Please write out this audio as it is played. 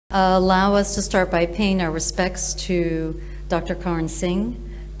Allow us to start by paying our respects to Dr. Karan Singh,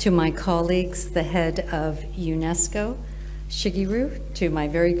 to my colleagues, the head of UNESCO, Shigeru, to my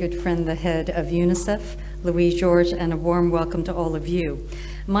very good friend, the head of UNICEF, Louise George, and a warm welcome to all of you.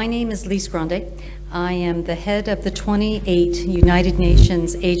 My name is Lise Grande. I am the head of the 28 United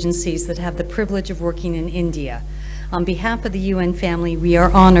Nations agencies that have the privilege of working in India. On behalf of the UN family, we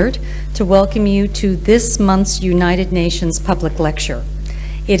are honored to welcome you to this month's United Nations public lecture.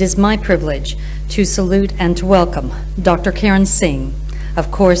 It is my privilege to salute and to welcome Dr. Karan Singh, of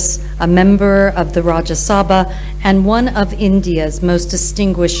course, a member of the Rajya Sabha and one of India's most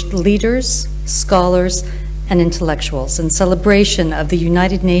distinguished leaders, scholars, and intellectuals. In celebration of the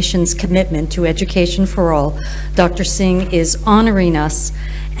United Nations commitment to education for all, Dr. Singh is honoring us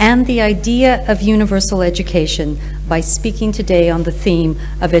and the idea of universal education by speaking today on the theme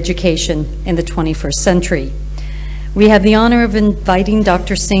of education in the 21st century. We have the honor of inviting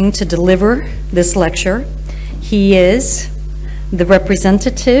Dr. Singh to deliver this lecture. He is the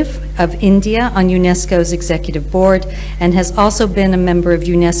representative of India on UNESCO's executive board and has also been a member of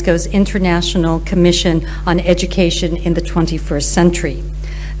UNESCO's International Commission on Education in the 21st Century.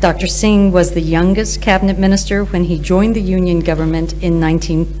 Dr. Singh was the youngest cabinet minister when he joined the Union government in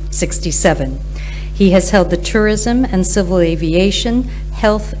 1967. He has held the tourism and civil aviation,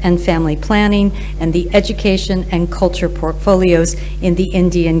 health and family planning, and the education and culture portfolios in the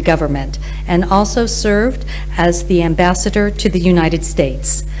Indian government, and also served as the ambassador to the United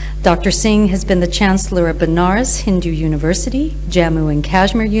States. Dr. Singh has been the chancellor of Banaras Hindu University, Jammu and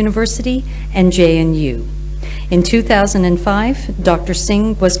Kashmir University, and JNU. In 2005, Dr.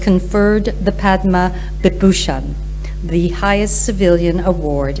 Singh was conferred the Padma Vibhushan, the highest civilian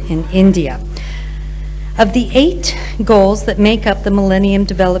award in India. Of the 8 goals that make up the Millennium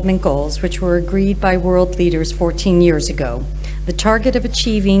Development Goals, which were agreed by world leaders 14 years ago, the target of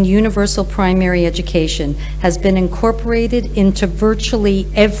achieving universal primary education has been incorporated into virtually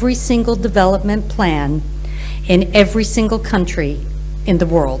every single development plan in every single country in the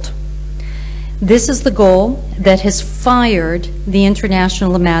world. This is the goal that has fired the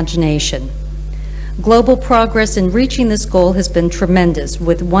international imagination. Global progress in reaching this goal has been tremendous.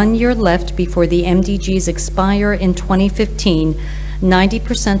 With 1 year left before the MDGs expire in 2015,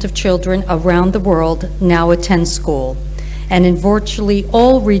 90% of children around the world now attend school. And in virtually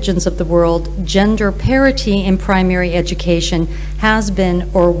all regions of the world, gender parity in primary education has been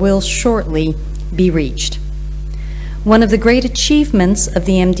or will shortly be reached. One of the great achievements of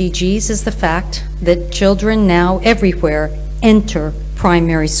the MDGs is the fact that children now everywhere enter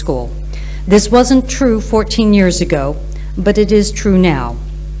primary school. This wasn't true 14 years ago, but it is true now.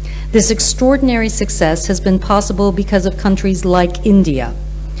 This extraordinary success has been possible because of countries like India.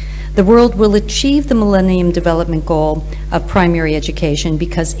 The world will achieve the Millennium Development Goal of primary education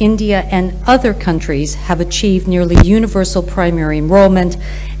because India and other countries have achieved nearly universal primary enrollment,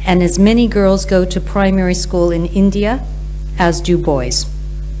 and as many girls go to primary school in India as do boys.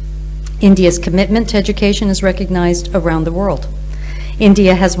 India's commitment to education is recognized around the world.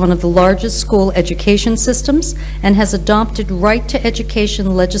 India has one of the largest school education systems and has adopted right to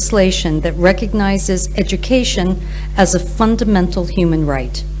education legislation that recognizes education as a fundamental human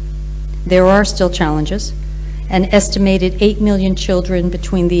right. There are still challenges. An estimated 8 million children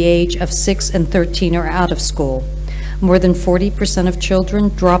between the age of 6 and 13 are out of school. More than 40% of children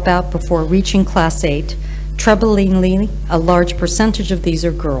drop out before reaching class 8. Troublingly, a large percentage of these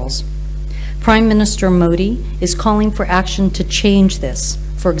are girls. Prime Minister Modi is calling for action to change this,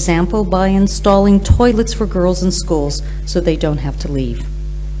 for example, by installing toilets for girls in schools so they don't have to leave.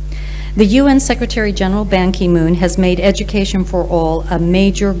 The UN Secretary General Ban Ki-moon has made Education for All a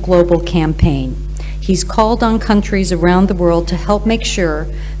major global campaign. He's called on countries around the world to help make sure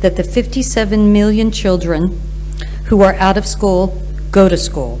that the 57 million children who are out of school go to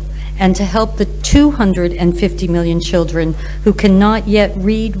school, and to help the 250 million children who cannot yet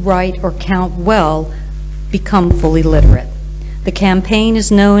read, write, or count well become fully literate. The campaign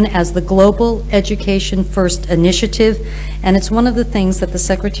is known as the Global Education First Initiative, and it's one of the things that the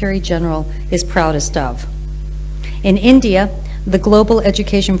Secretary General is proudest of. In India, the Global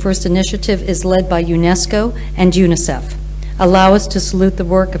Education First Initiative is led by UNESCO and UNICEF. Allow us to salute the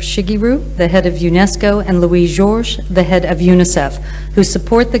work of Shigeru, the head of UNESCO, and Louise George, the head of UNICEF, who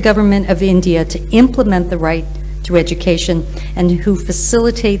support the government of India to implement the right to education and who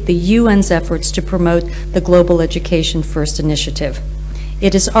facilitate the UN's efforts to promote the Global Education First Initiative.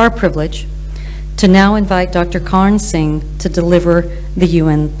 It is our privilege to now invite Dr. Karan Singh to deliver the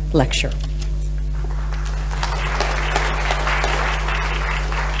UN lecture.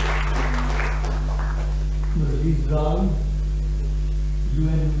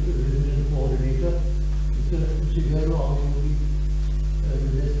 UN Resident Coordinator, Mr. Shigeru Aoyori,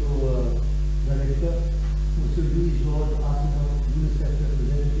 UNESCO Director, Mr. Louis George Arsenault, UNICEF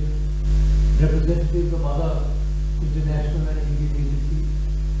representative, representatives of other international and Indian agencies,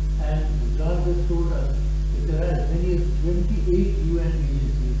 and John just told us that there are as many as 28 UN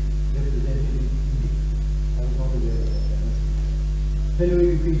agencies represented in India. I was not aware of that. Fellow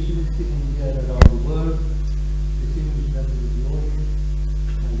educationists in India and around the world, distinguished members of the audience,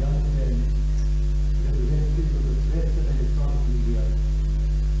 my young friends, representatives of the press and electronic media,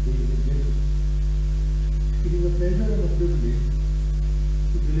 ladies and gentlemen. It is a pleasure and a privilege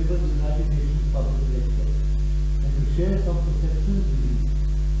to deliver the United Nations Public Lecture and to share some perceptions with you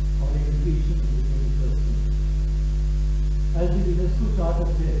on education in the 21st century. As the UNESCO Charter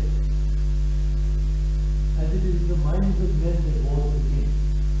says, as it is in the minds of men that wars begin,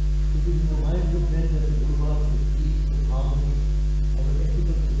 it is in the minds of men that the bulwarks of peace and harmony of an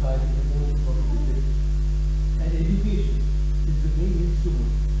ethical society supposed to be. And education is the main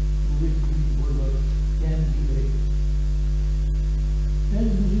instrument through which these bulwarks can be raised.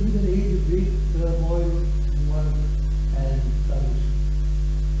 Hence, we live in an age of great turmoil, war, and starvation.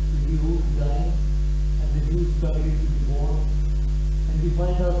 With the old dying and the new struggling to be born, and we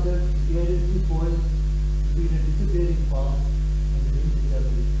find ourselves carelessly poised between a disappearing past and an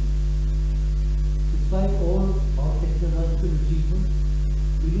indeterminate future. Despite all our technological achievements,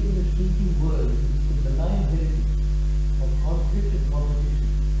 we live in a shrinking world with the malign heritage of conflict and competition.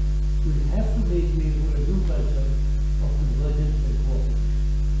 We have to make way for a new culture of convergence and cooperation,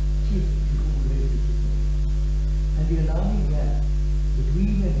 if we will raise it to so. And the alarming gap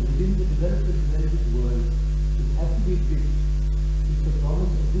between and within the developed and developing world will have to be bridged if the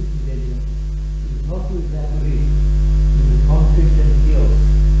promise of this millennium is not to evaporate in the conflict and chaos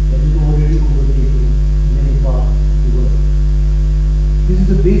that is already overtaking many parts of the world. This is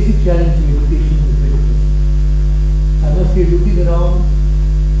a basic challenge to education in the 21st. I must say, looking around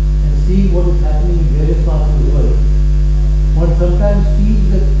and seeing what is happening in various parts of the world, one sometimes feels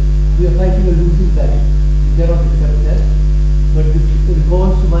that we are fighting a losing battle. We cannot accept that. But this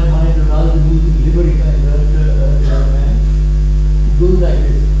recalls to my mind a rather losing limerick I heard a man. It goes like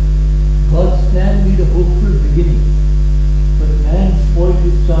this: God's plan made a hopeful beginning, but man spoiled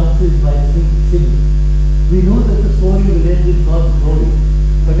his chances by sinning. We know that the story will end in God's glory,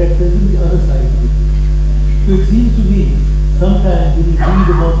 but at present the other side of it. So it seems to me, sometimes when you read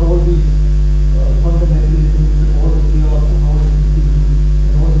about all these fundamentalisms and all the chaos and all the confusion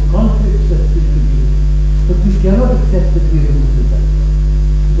and all the conflicts that still continue, but we cannot accept that we are losing that.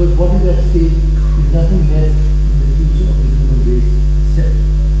 Because what is at stake is nothing less than the future of the human race itself.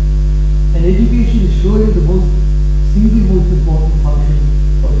 And education is surely the single most important function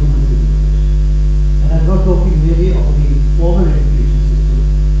of human civilization. And I'm not talking merely of the formal education system,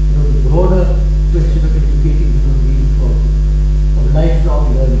 but of the broader question of educating human beings of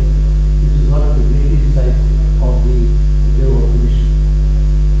lifelong learning, which is one of the great insights of the Bureau of Mission.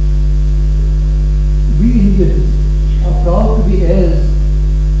 We Indians are proud to be heirs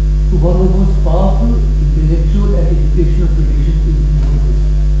to one of the most powerful intellectual and educational traditions in human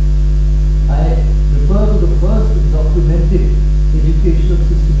history. I refer to the first documented educational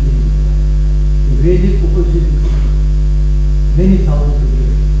system in India, the Vedic Upanishadic system, many thousands of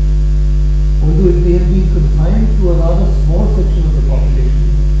years. Although it may have been confined to a rather small section of the population,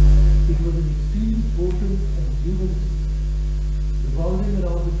 it was an extremely potent and human system, revolving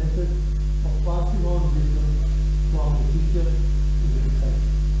around the method of passing on wisdom from the teacher to the disciple,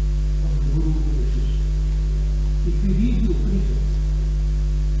 from the guru to the Shishya. If we read the Upanishads,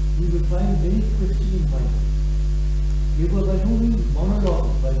 we will find many questioning minds. They were by no means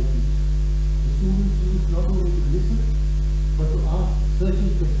monologues by the teacher. The students used not only to listen, but to ask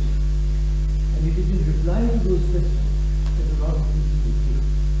searching questions. And it is in reply to those questions that a lot of teaching is given.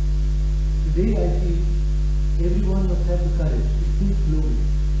 Today I feel everyone must have the courage to think slowly,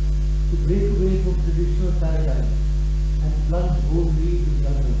 to break away from traditional paradigms and plunge boldly into the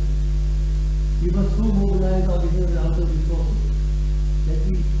unknown. We must so mobilize our inner and outer resources that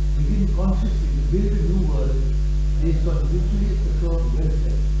we begin consciously to build a new world based on mutually assured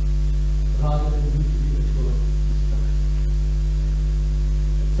welfare rather than mutually assured destruction.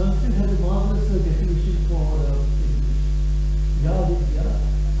 Sanskrit has a marvelous definition for education. Ya vidya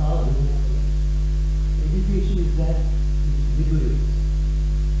sa vidya. Education is that which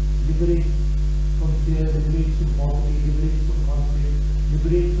liberates from fear, liberates from poverty, liberates from conflict,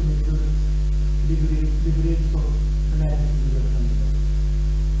 liberates from ignorance, liberates from fanaticism and hunger.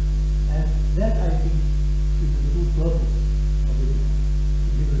 And that, I think, is the true purpose of education,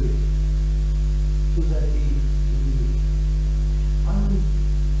 liberation, so that we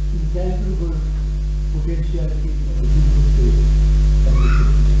incalculable potentiality of the human spirit and the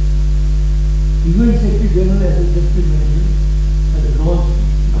system. UN Secretary General, as has just been mentioned, has launched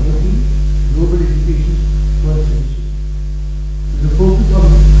the Global Education First Initiative. With a focus on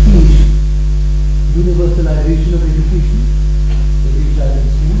key issues: universalization of education, every child in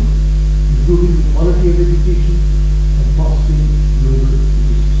school, improving the quality of education, and fostering global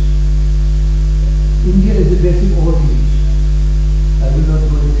peace. India is addressing all these. I will not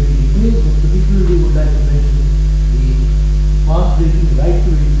go into any details, but particularly would like to mention the path-breaking Right to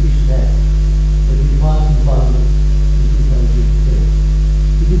Education Act that we passed in Parliament in 2010.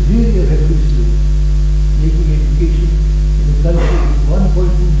 It is really a revolution, making education in a country with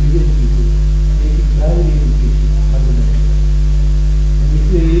 1.2 billion people, making primary education fundamental. And if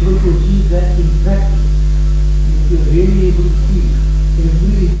we are able to achieve that in practice, if we are really able to see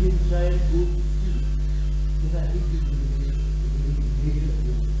every Indian child go to school, then I think this will be a very major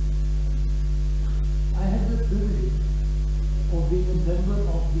thing. I had the privilege of being a member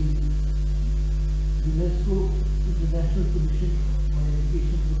of the UNESCO International Commission on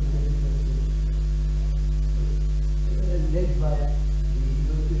Education for the 21st Century, led by the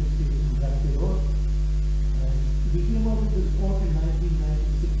University of Singh in Bangalore. And we came up with a report in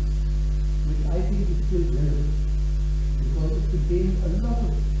 1996, which I think is still relevant because it contains a lot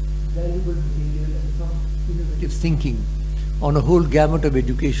of valuable material and some innovative thinking on a whole gamut of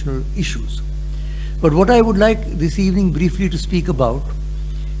educational issues. But what I would like this evening briefly to speak about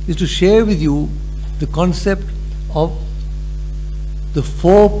is to share with you the concept of the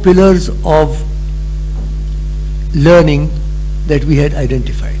 4 pillars of learning that we had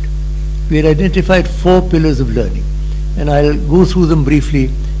identified. We had identified 4 pillars of learning, and I'll go through them briefly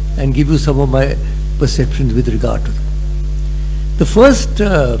and give you some of my perceptions with regard to them. The first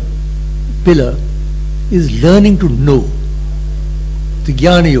pillar is learning to know, the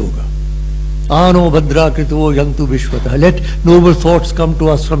Jnana Yoga. Ano Bhadra Krito Yantu Vishwata. Let noble thoughts come to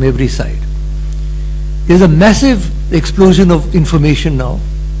us from every side. There is a massive explosion of information now,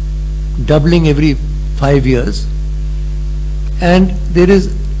 doubling every 5 years. And there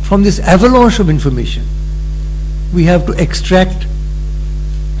is, from this avalanche of information, we have to extract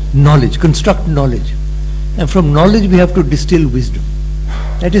knowledge, construct knowledge. And from knowledge we have to distill wisdom.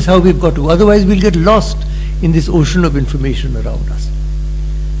 That is how we've got to. Otherwise we'll get lost in this ocean of information around us.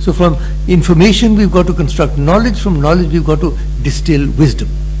 So from information we've got to construct knowledge, from knowledge we've got to distill wisdom.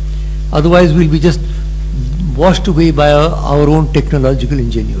 Otherwise we'll be just washed away by our own technological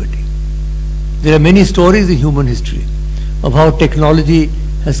ingenuity. There are many stories in human history of how technology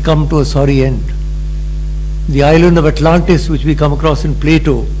has come to a sorry end. The island of Atlantis, which we come across in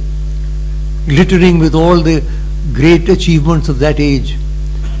Plato, glittering with all the great achievements of that age,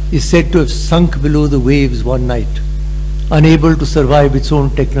 is said to have sunk below the waves one night, unable to survive its own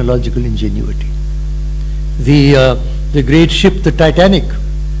technological ingenuity. The great ship, the Titanic,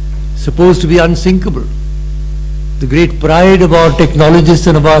 supposed to be unsinkable, the great pride of our technologists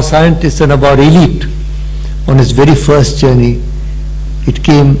and of our scientists and of our elite, on its very first journey, it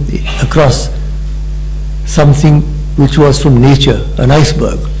came across something which was from nature, an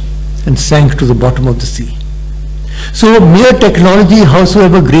iceberg, and sank to the bottom of the sea. So mere technology,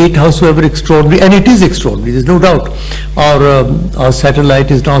 howsoever great, howsoever extraordinary, and it is extraordinary, there's no doubt, our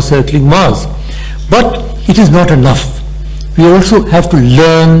satellite is now circling Mars, but it is not enough. We also have to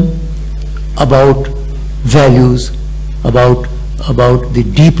learn about values, about the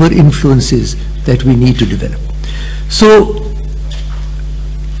deeper influences that we need to develop. So,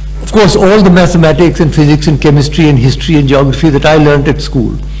 of course, all the mathematics and physics and chemistry and history and geography that I learned at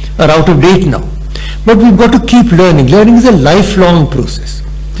school are out of date now. But we've got to keep learning. Learning is a lifelong process.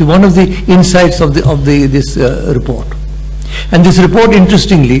 It's one of the insights of this report. And this report,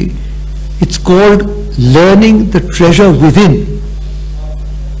 interestingly, it's called Learning the Treasure Within.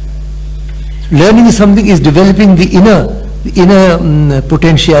 Learning is something, is developing the inner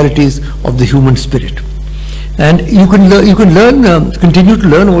potentialities of the human spirit. And you can learn, continue to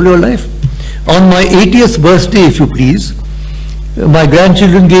learn all your life. On my 80th birthday, if you please, my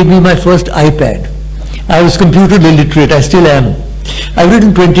grandchildren gave me my first iPad. I was computer illiterate, I still am. I've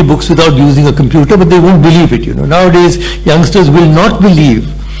written 20 books without using a computer, but they won't believe it, you know. Nowadays, youngsters will not believe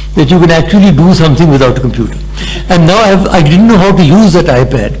that you can actually do something without a computer. And now I didn't know how to use that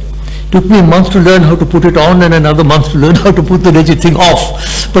iPad. It took me a month to learn how to put it on and another month to learn how to put the wretched thing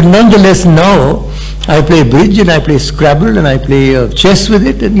off. But nonetheless, now I play bridge and I play Scrabble and I play chess with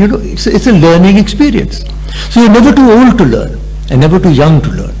it, and you know, it's a learning experience. So you're never too old to learn and never too young to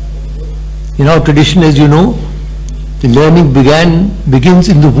learn. In our tradition, as you know, the learning begins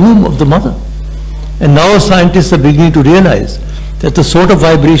in the womb of the mother. And now scientists are beginning to realize That's the sort of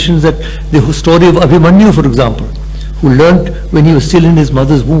vibrations that the story of Abhimanyu, for example, who learnt when he was still in his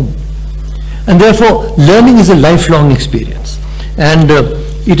mother's womb. And therefore, learning is a lifelong experience. And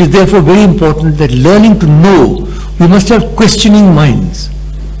it is therefore very important that learning to know, we must have questioning minds.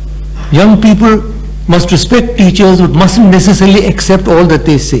 Young people must respect teachers, but mustn't necessarily accept all that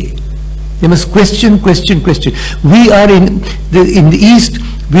they say. They must question, question, question. We are in the East,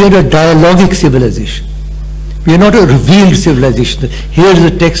 we are a dialogic civilization. We are not a revealed civilization. Here is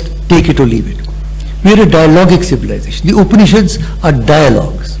a text, take it or leave it. We are a dialogic civilization. The Upanishads are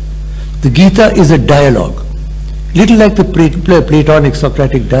dialogues. The Gita is a dialogue, little like the Platonic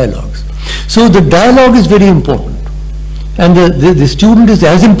Socratic dialogues. So the dialogue is very important. And the student is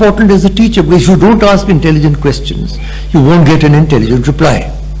as important as the teacher, because if you don't ask intelligent questions, you won't get an intelligent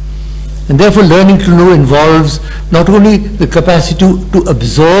reply. And therefore learning to know involves not only the capacity to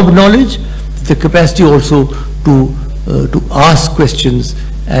absorb knowledge, the capacity also to ask questions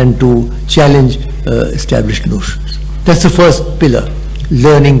and to challenge established notions. That's the first pillar,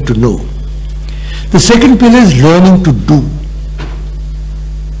 learning to know. The second pillar is learning to do,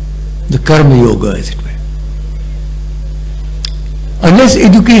 the karma yoga, as it were. Unless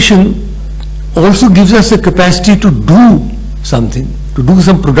education also gives us the capacity to do something, to do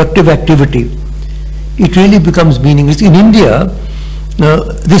some productive activity, it really becomes meaningless. In India,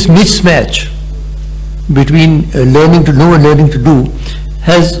 this mismatch between learning to know and learning to do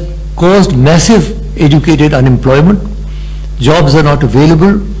has caused massive educated unemployment. Jobs are not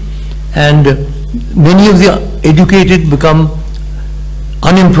available, and many of the educated become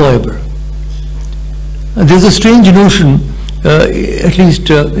unemployable. There's a strange notion, at least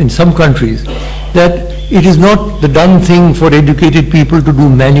in some countries, that it is not the done thing for educated people to do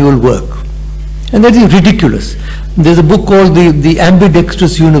manual work. And that is ridiculous. There's a book called The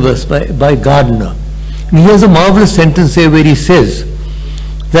Ambidextrous Universe by Gardner. And he has a marvelous sentence there where he says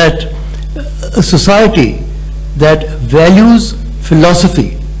that a society that values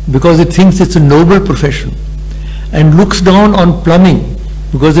philosophy because it thinks it's a noble profession and looks down on plumbing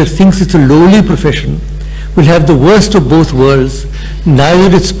because it thinks it's a lowly profession will have the worst of both worlds.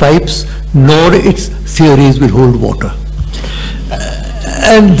 Neither its pipes nor its theories will hold water.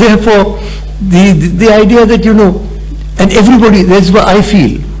 And therefore, the idea that, you know, and everybody, that's why I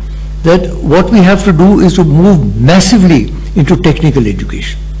feel that what we have to do is to move massively into technical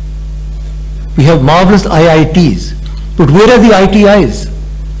education. We have marvelous IITs, but where are the ITIs?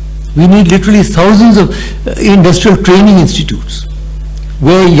 We need literally thousands of industrial training institutes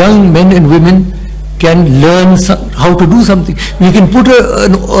where young men and women can learn how to do something. We can put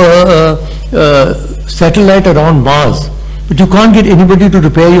a satellite around Mars, but you can't get anybody to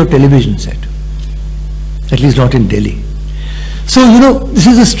repair your television set, at least not in Delhi. So, you know, this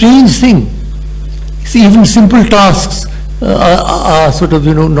is a strange thing. See, even simple tasks are sort of,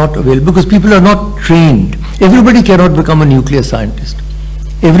 you know, not available because people are not trained. Everybody cannot become a nuclear scientist.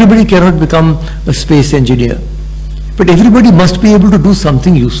 Everybody cannot become a space engineer. But everybody must be able to do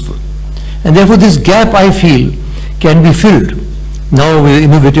something useful. And therefore this gap, I feel, can be filled now with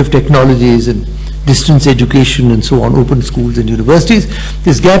innovative technologies and distance education and so on, open schools and universities.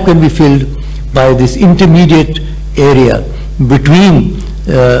 This gap can be filled by this intermediate area between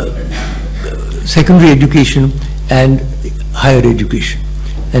secondary education and higher education.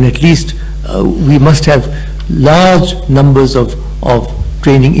 And at least we must have large numbers of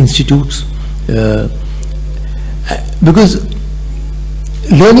training institutes because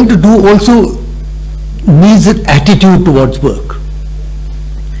learning to do also needs an attitude towards work.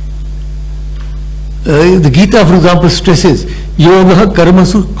 The Gita, for example, stresses yoga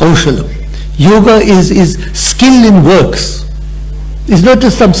karmasu kaushalam. Yoga is skill in works. It's not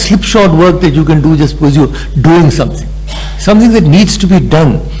just some slipshod work that you can do just because you're doing something. Something that needs to be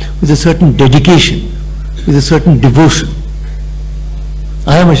done with a certain dedication, with a certain devotion.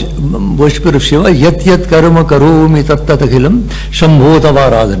 I am a worshipper of Shiva. Yat yat karma karomi tat tat akhilam shambho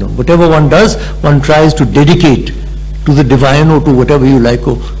tavaradhanam. Whatever one does, one tries to dedicate to the divine or to whatever you like,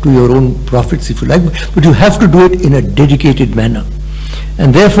 or to your own profits if you like, but you have to do it in a dedicated manner.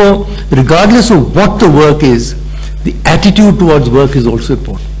 And therefore, regardless of what the work is, the attitude towards work is also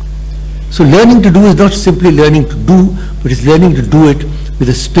important. So learning to do is not simply learning to do, but it's learning to do it with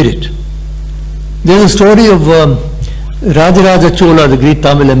a spirit. There's a story of Rajaraja Chola, the great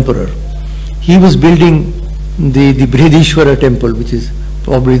Tamil emperor. He was building the Brihadishwara temple, which is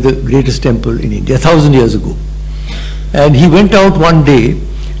probably the greatest temple in India, 1,000 years ago. And he went out one day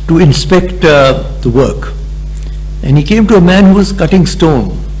to inspect the work. And he came to a man who was cutting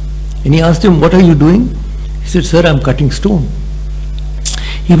stone. And he asked him, "What are you doing?" He said, "Sir, I'm cutting stone."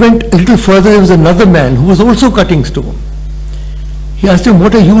 He went a little further, there was another man who was also cutting stone. He asked him,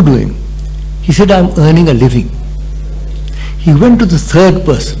 what are you doing? He said, I'm earning a living. He went to the third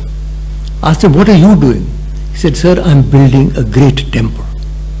person, asked him, what are you doing? He said, sir, I'm building a great temple.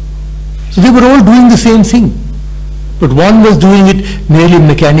 So they were all doing the same thing, but one was doing it merely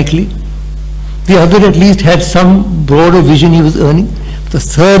mechanically. The other at least had some broader vision he was earning. The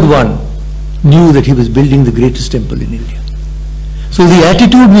third one knew that he was building the greatest temple in India. So the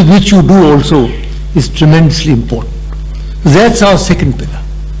attitude with which you do also is tremendously important. That's our second pillar.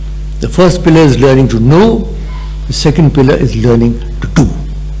 The first pillar is learning to know. The second pillar is learning to do.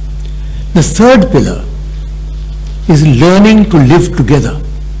 The third pillar is learning to live together.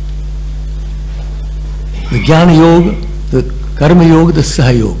 The Jnana Yoga, the Karma Yoga, the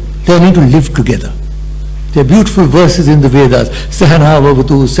Saha Yoga, learning to live together. There are beautiful verses in the Vedas. Sahana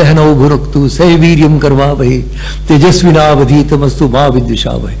vavatu, sahana bhunaktu, sahiviryam karvavahi, tejasvina vadhitamastu ma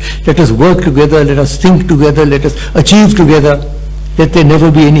vidyashavahi. Let us work together, let us think together, let us achieve together. Let there never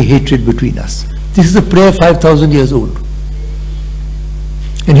be any hatred between us. This is a prayer 5,000 years old.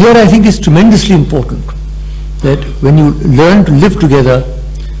 And here I think it's tremendously important that when you learn to live together,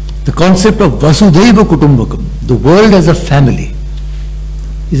 the concept of Vasudhaiva Kutumbakam, the world as a family,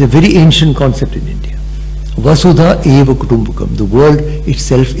 is a very ancient concept in India. Vasudha eva Kutumbakam, the world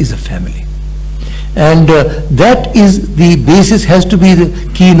itself is a family. And that is the basis, has to be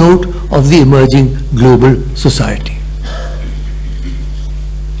the keynote of the emerging global society.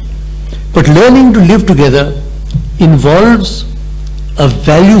 But learning to live together involves a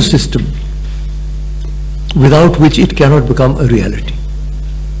value system without which it cannot become a reality.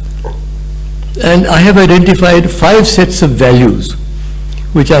 And I have identified 5 sets of values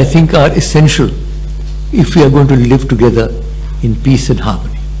which I think are essential if we are going to live together in peace and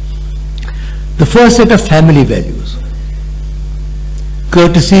harmony. The first set of family values: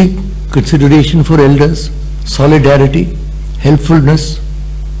 courtesy, consideration for elders, solidarity, helpfulness.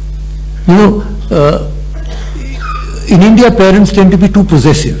 You know, in India, parents tend to be too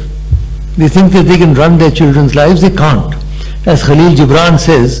possessive. They think that they can run their children's lives. They can't. As Khalil Gibran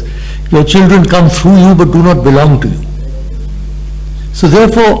says, your children come through you but do not belong to you. So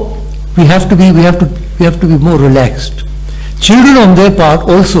therefore, we have to be more relaxed. Children on their part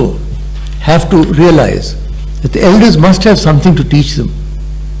also have to realize that the elders must have something to teach them.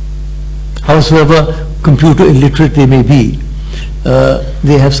 Howsoever computer illiterate they may be,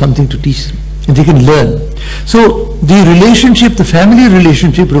 they have something to teach them and they can learn. So the relationship, the family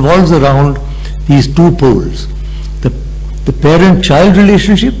relationship, revolves around these 2 poles: the parent-child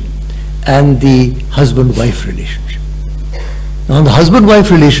relationship and the husband-wife relationship. Now, in the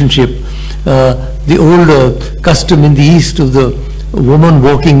husband-wife relationship, the old custom in the East of the woman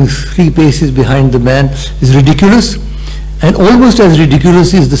walking 3 paces behind the man is ridiculous, and almost as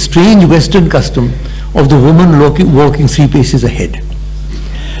ridiculous is the strange Western custom of the woman walking 3 paces ahead.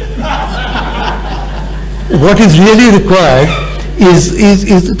 What is really required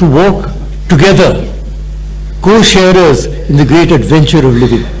is to walk together, co-sharers in the great adventure of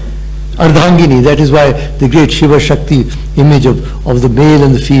living. Ardhangini, that is why the great Shiva Shakti image of the male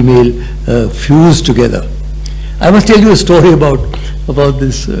and the female fused together. I must tell you a story about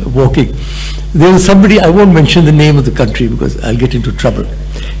this walking. There was somebody, I won't mention the name of the country because I'll get into trouble,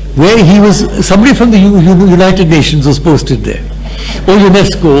 where somebody from the United Nations was posted there, or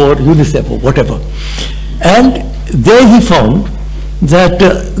UNESCO or UNICEF or whatever. And there he found that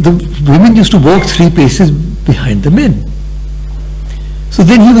the women used to walk 3 paces behind the men. So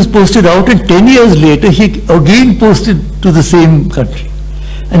then he was posted out, and 10 years later he again posted to the same country.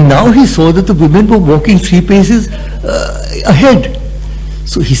 And now he saw that the women were walking 3 paces ahead.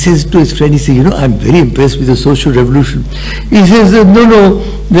 So he says to his friend, he says, I'm very impressed with the social revolution. He says, no,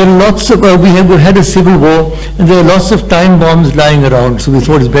 there are lots of, we have had a civil war, and there are lots of time bombs lying around, so we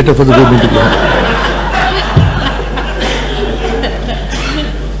thought it's better for the women to go ahead.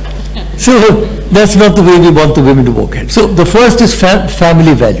 So that's not the way we want the women to walk ahead. So the first is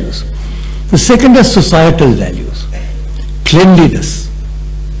family values. The second is societal values. Cleanliness.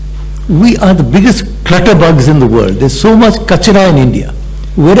 We are the biggest clutter bugs in the world. There's so much kachra in India.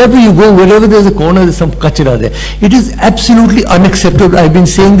 Wherever you go, wherever there's a corner, there's some kachra there. It is absolutely unacceptable. I've been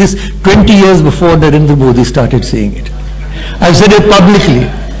saying this 20 years before Narendra Modi started saying it. I've said it publicly.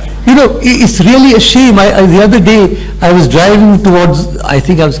 It's really a shame. The other day, I was driving towards, I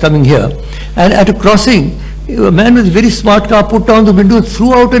think I was coming here, and at a crossing, a man with a very smart car put down the window and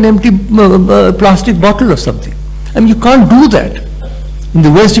threw out an empty plastic bottle or something. I mean, you can't do that. In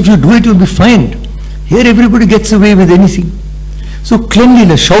the West, if you do it, you'll be fined. Here, everybody gets away with anything. So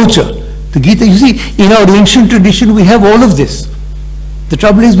cleanliness, shaucha, the Gita, you see, in our ancient tradition, we have all of this. The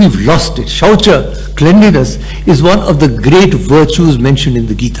trouble is we've lost it. Shaucha, cleanliness, is one of the great virtues mentioned in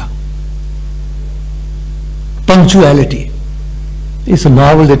the Gita. Punctuality. It's a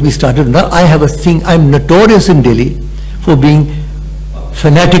marvel that we started. Now I have a thing, I'm notorious in Delhi for being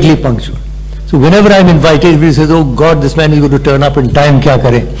fanatically punctual. So whenever I'm invited, everybody says, oh God, this man is going to turn up in time, kya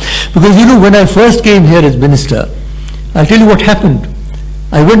kare? Because you know, when I first came here as minister, I'll tell you what happened.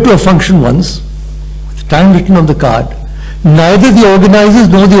 I went to a function once, with the time written on the card, neither the organizers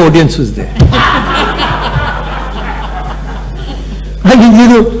nor the audience was there. I mean, you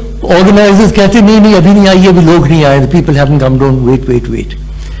know, organizers कहते नहीं नहीं अभी नहीं आई अभी लोग नहीं आए, the people haven't come down, wait.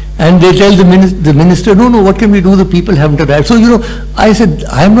 And they tell the minister, no, what can we do, the people haven't arrived. So, you know, I said,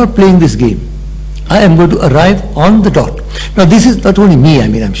 I am not playing this game. I am going to arrive on the dot. Now, this is not only me, I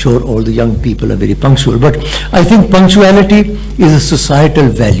mean, I'm sure all the young people are very punctual, but I think punctuality is a societal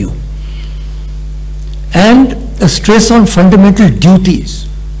value. And a stress on fundamental duties.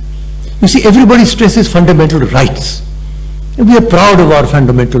 You see, everybody stresses fundamental rights. And we are proud of our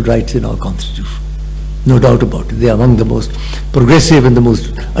fundamental rights in our constitution. No doubt about it. They are among the most progressive and the most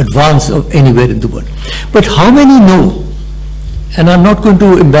advanced of anywhere in the world. But how many know, and I'm not going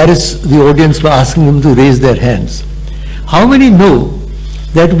to embarrass the audience by asking them to raise their hands, how many know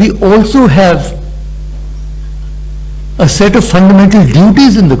that we also have a set of fundamental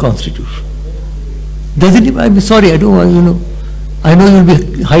duties in the constitution? Doesn't it? I'm sorry, I don't want, you know, I know you'll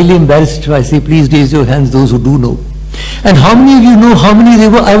be highly embarrassed if I say, please raise your hands, those who do know. And how many of you know how many they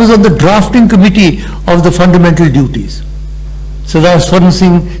were? I was on the drafting committee of the fundamental duties. Sardar Swaran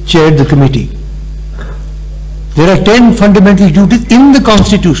Singh chaired the committee. There are 10 fundamental duties in the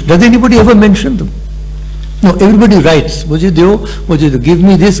constitution. Does anybody ever mention them? No, everybody writes, give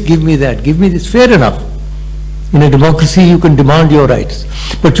me this, give me that, give me this. Fair enough. In a democracy, you can demand your rights.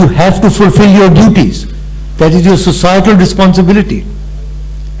 But you have to fulfill your duties. That is your societal responsibility.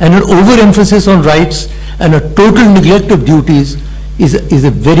 And an overemphasis on rights and a total neglect of duties is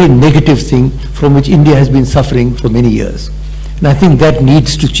a very negative thing from which India has been suffering for many years. And I think that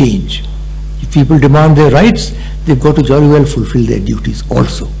needs to change. If people demand their rights, they've got to jolly well fulfill their duties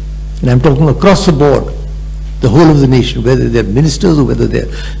also. And I'm talking across the board, the whole of the nation, whether they're ministers or whether they're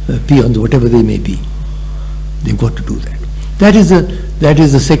peons, whatever they may be. They've got to do that. That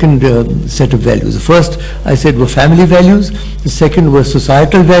is the second set of values. The first, I said, were family values. The second were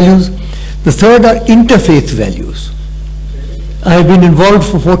societal values. The third are interfaith values. I have been involved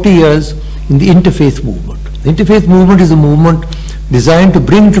for 40 years in the interfaith movement. The interfaith movement is a movement designed to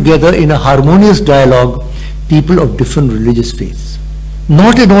bring together in a harmonious dialogue people of different religious faiths.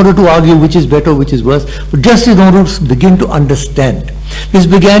 Not in order to argue which is better, which is worse, but just in order to begin to understand. This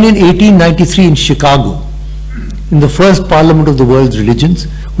began in 1893 in Chicago, in the first Parliament of the World's Religions,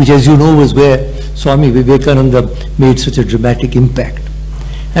 which, as you know, was where Swami Vivekananda made such a dramatic impact.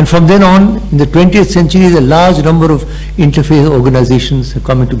 And from then on, in the 20th century, a large number of interfaith organizations have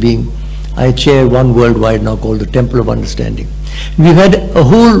come into being. I chair one worldwide now called the Temple of Understanding. We've had a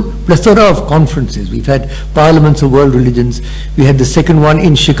whole plethora of conferences. We've had Parliaments of World Religions. We had the second one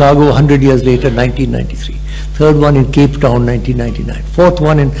in Chicago 100 years later, 1993. Third one in Cape Town, 1999. Fourth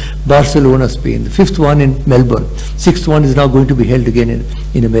one in Barcelona, Spain. The fifth one in Melbourne. Sixth one is now going to be held again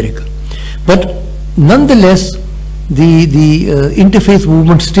in America. But nonetheless, the interfaith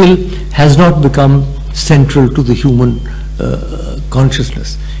movement still has not become central to the human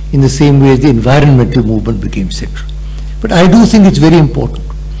consciousness in the same way as the environmental movement became central. But I do think it's very important.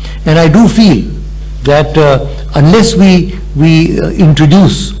 And I do feel that unless we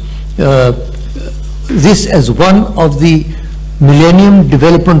introduce this as one of the Millennium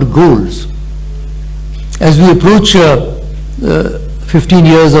Development Goals, as we approach 15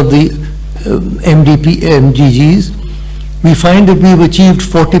 years of the MDGs, we find that we've achieved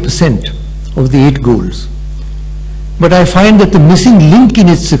 40% of the 8 goals. But I find that the missing link in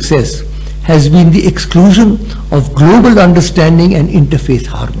its success has been the exclusion of global understanding and interfaith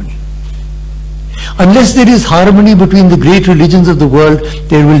harmony. Unless there is harmony between the great religions of the world,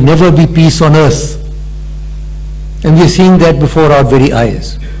 there will never be peace on earth. And we are seeing that before our very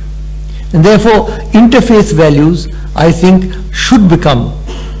eyes. And therefore, interfaith values, I think, should become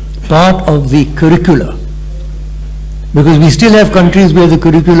part of the curricula. Because we still have countries where the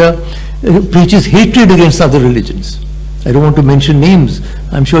curricula preaches hatred against other religions. I don't want to mention names.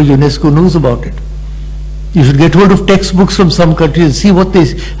 I'm sure UNESCO knows about it. You should get hold of textbooks from some countries and see what they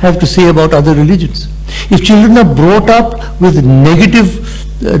have to say about other religions. If children are brought up with negative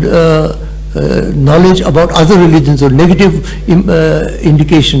knowledge about other religions or negative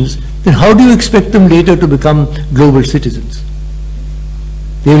indications, then how do you expect them later to become global citizens?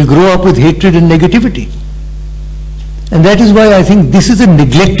 They will grow up with hatred and negativity. And that is why I think this is a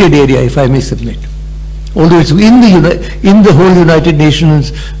neglected area, if I may submit. Although it's in the whole United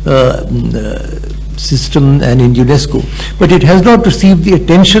Nations system and in UNESCO, but it has not received the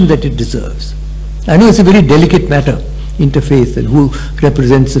attention that it deserves. I know it's a very delicate matter, interfaith and who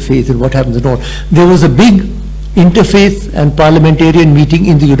represents the faith and what happens and all. There was a big interfaith and parliamentarian meeting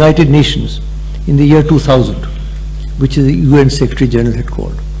in the United Nations in the year 2000, which is the UN Secretary General had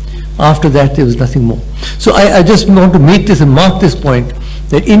called. After that, there was nothing more. So I just want to make this and mark this point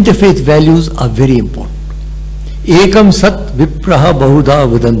that interfaith values are very important. Ekam sat vipraha bahuda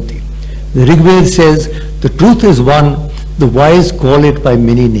vadanti. The Rig Veda says, the truth is one, the wise call it by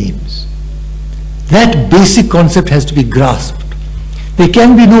many names. That basic concept has to be grasped. There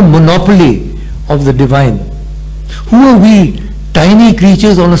can be no monopoly of the divine. Who are we, tiny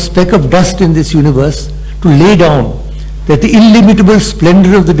creatures on a speck of dust in this universe, to lay down that the illimitable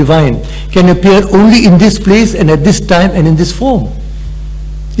splendor of the divine can appear only in this place and at this time and in this form?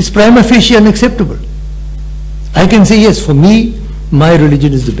 It's prima facie unacceptable. I can say, yes, for me, my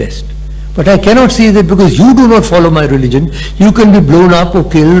religion is the best. But I cannot say that because you do not follow my religion, you can be blown up or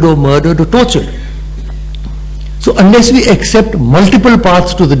killed or murdered or tortured. So unless we accept multiple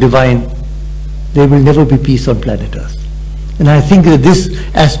paths to the divine, there will never be peace on planet Earth. And I think that this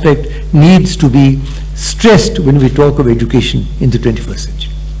aspect needs to be stressed when we talk of education in the 21st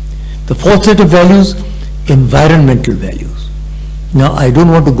century. The fourth set of values, environmental values. Now, I don't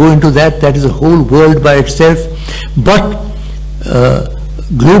want to go into that. That is a whole world by itself. But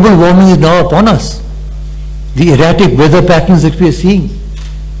global warming is now upon us. The erratic weather patterns that we are seeing,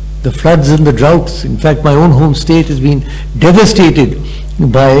 the floods and the droughts. In fact, my own home state has been devastated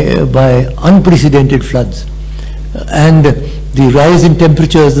by unprecedented floods. And the rise in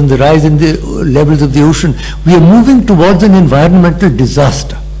temperatures and the rise in the levels of the ocean. We are moving towards an environmental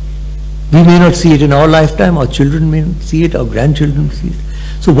disaster. We may not see it in our lifetime, our children may not see it, our grandchildren see it.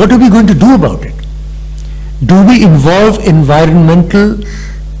 So what are we going to do about it? Do we involve environmental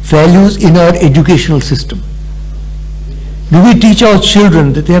values in our educational system? Do we teach our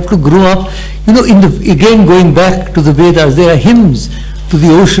children that they have to grow up, again going back to the Vedas, there are hymns to the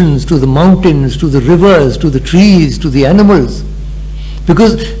oceans, to the mountains, to the rivers, to the trees, to the animals.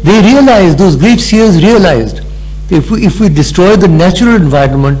 Because they realized, those great seers realized, if we destroy the natural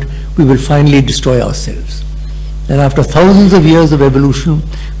environment, we will finally destroy ourselves. And after thousands of years of evolution,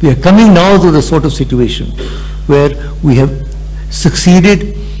 we are coming now to the sort of situation where we have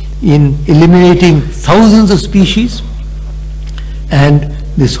succeeded in eliminating thousands of species, and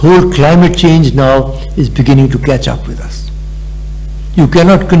this whole climate change now is beginning to catch up with us. You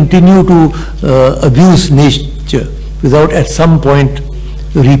cannot continue to abuse nature without at some point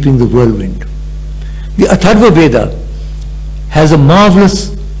reaping the whirlwind. The Atharva Veda has a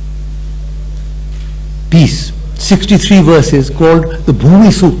marvelous piece, 63 verses, called the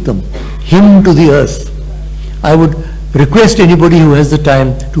Bhumi Suktam, Hymn to the Earth. I would request anybody who has the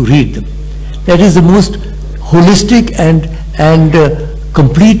time to read them. That is the most holistic and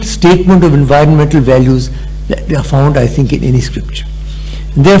complete statement of environmental values that are found, I think, in any scripture.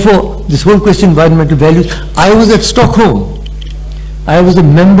 And therefore, this whole question of environmental values, I was at Stockholm. I was a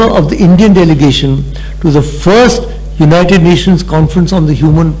member of the Indian delegation to the first United Nations Conference on the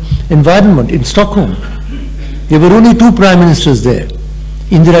Human Environment in Stockholm. There were only two prime ministers there.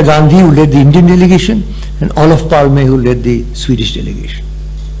 Indira Gandhi, who led the Indian delegation, and Olof Palme, who led the Swedish delegation.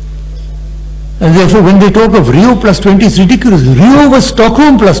 And therefore, when they talk of Rio plus 20, it's ridiculous. Rio was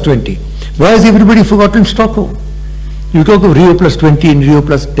Stockholm plus 20. Why has everybody forgotten Stockholm? You talk of Rio plus 20 and Rio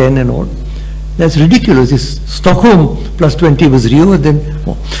plus 10 and all. That's ridiculous. It's Stockholm plus 20 was Rio and then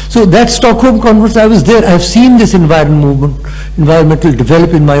more. So that Stockholm conference, I was there. I've seen this environmental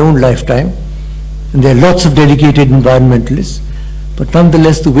develop in my own lifetime. And there are lots of dedicated environmentalists. But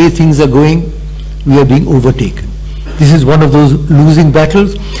nonetheless, the way things are going, we are being overtaken. This is one of those losing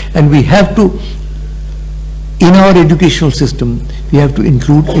battles, and we have to, in our educational system, we have to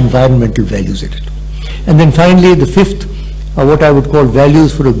include environmental values in it. And then finally, the fifth are what I would call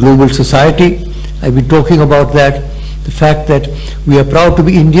values for a global society. I've been talking about that, the fact that we are proud to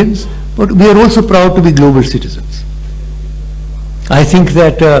be Indians, but we are also proud to be global citizens. I think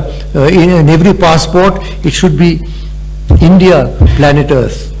that in every passport, it should be India, planet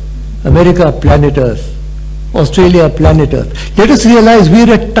Earth, America, planet Earth, Australia, planet Earth. Let us realize we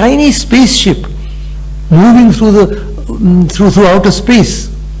are a tiny spaceship moving through outer space.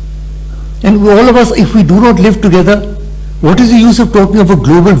 And all of us, if we do not live together, what is the use of talking of a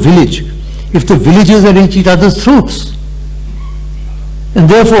global village if the villages are at each other's throats? And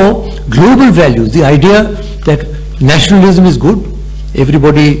therefore, global values, the idea that nationalism is good,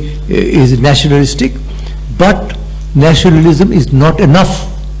 everybody is nationalistic, but nationalism is not enough.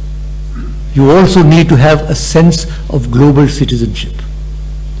 You also need to have a sense of global citizenship.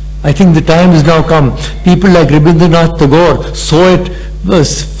 I think the time has now come. People like Rabindranath Tagore saw it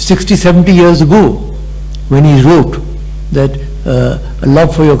 60, 70 years ago when he wrote that a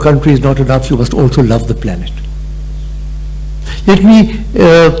love for your country is not enough, you must also love the planet. Let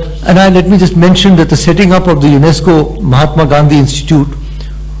me just mention that the setting up of the UNESCO Mahatma Gandhi Institute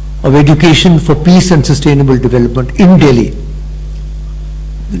of Education for Peace and Sustainable Development in Delhi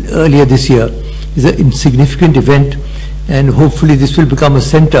earlier this year is a significant event, and hopefully this will become a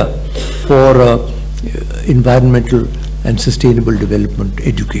center for environmental and sustainable development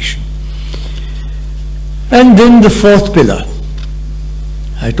education. And then the fourth pillar.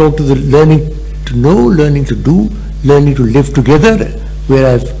 I talked to the learning to know, learning to do, learning to live together,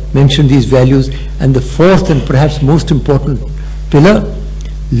 where I've mentioned these values. And the fourth and perhaps most important pillar,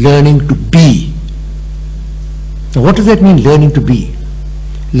 learning to be. Now what does that mean, learning to be?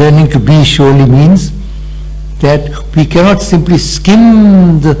 Learning to be surely means that we cannot simply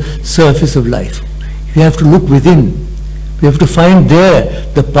skim the surface of life. We have to look within. We have to find there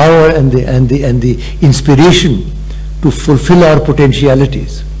the power and the inspiration to fulfill our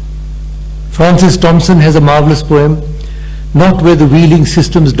potentialities. Francis Thompson has a marvelous poem, "Not where the wheeling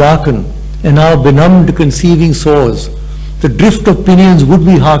systems darken, and our benumbed conceiving soars, the drift of pinions would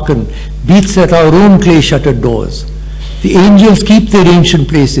we hearken, beats at our own clay-shuttered doors. The angels keep their ancient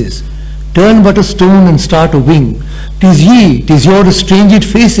places, turn but a stone and start a wing. 'Tis ye, 'tis your estranged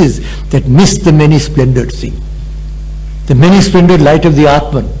faces that miss the many-splendored thing." The many-splendid light of the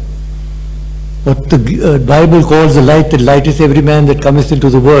Atman, what the Bible calls the light that lighteth every man that cometh into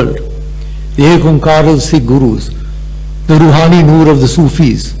the world, the Ek Onkar of the Sikh Gurus, the Ruhani Noor of the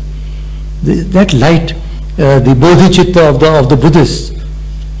Sufis, that light, the Bodhicitta of the Buddhists,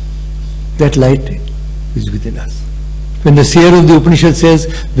 that light is within us. When the seer of the Upanishad says,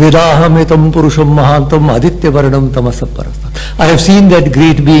 "Vedaham etam purusham mahantam aditya varanam tamasa parastat," I have seen that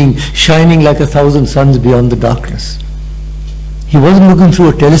great being shining like 1,000 suns beyond the darkness. He wasn't looking through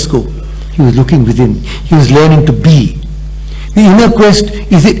a telescope. He was looking within. He was learning to be. The inner quest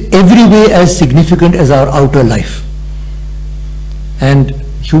is in every way as significant as our outer life. And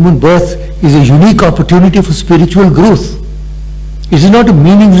human birth is a unique opportunity for spiritual growth. It is not a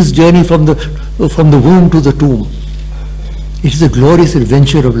meaningless journey from the womb to the tomb. It is a glorious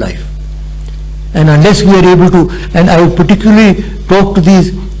adventure of life. And unless we are able to, and I would particularly talk to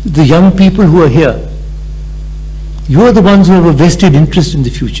the young people who are here, you are the ones who have a vested interest in the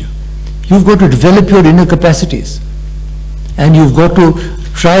future. You've got to develop your inner capacities. And you've got to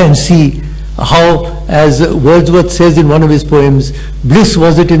try and see how, as Wordsworth says in one of his poems, bliss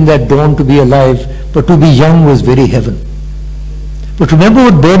was it in that dawn to be alive, but to be young was very heaven. But remember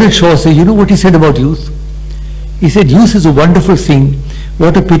what Bernard Shaw said. You know what he said about youth? He said, youth is a wonderful thing.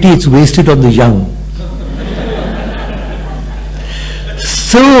 What a pity it's wasted on the young.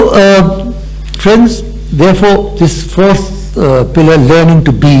 So, friends, therefore, this fourth pillar, learning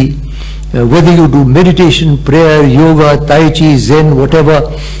to be, whether you do meditation, prayer, yoga, tai chi, zen,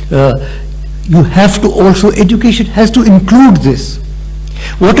 whatever, you have to also, education has to include this.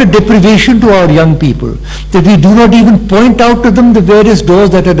 What a deprivation to our young people, that we do not even point out to them the various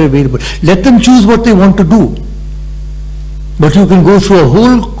doors that are available. Let them choose what they want to do. But you can go through a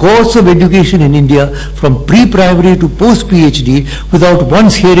whole course of education in India, from pre-primary to post-PhD, without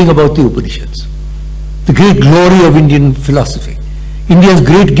once hearing about the Upanishads. The great glory of Indian philosophy. India's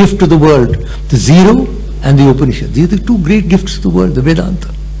great gift to the world, the Zero and the Upanishads. These are the two great gifts to the world, the Vedanta.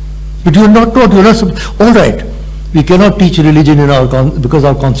 But you are not taught, you are not, all right, we cannot teach religion in because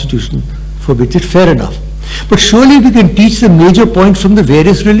our constitution forbids it, fair enough. But surely we can teach the major points from the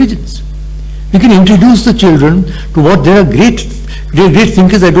various religions. We can introduce the children to what there are great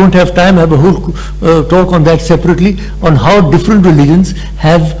thinkers. I don't have time, I have a whole talk on that separately, on how different religions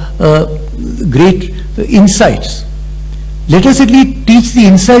have great insights. Let us at least teach the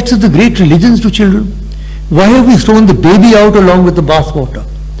insights of the great religions to children. Why have we thrown the baby out along with the bathwater?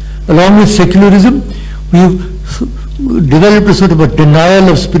 Along with secularism, we have developed a sort of a denial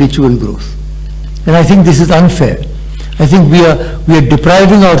of spiritual growth. And I think this is unfair. I think we are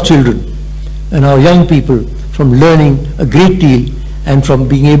depriving our children and our young people from learning a great deal and from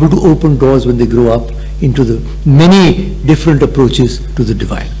being able to open doors when they grow up into the many different approaches to the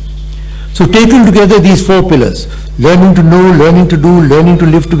divine. So taken together, these four pillars, learning to know, learning to do, learning to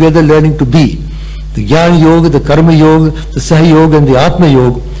live together, learning to be, the Jnana Yoga, the Karma Yoga, the Saha Yoga and the Atma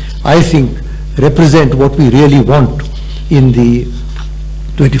Yoga, I think represent what we really want in the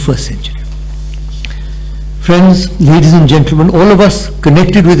 21st century. Friends, ladies and gentlemen, all of us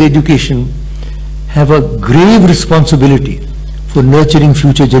connected with education have a grave responsibility for nurturing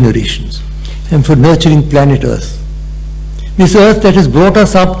future generations and for nurturing planet Earth. This Earth that has brought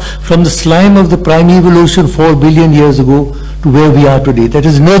us up from the slime of the primeval ocean 4 billion years ago to where we are today, that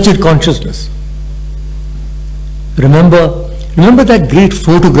has nurtured consciousness. Remember that great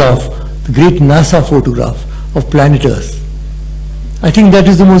photograph, the great NASA photograph of planet Earth. I think that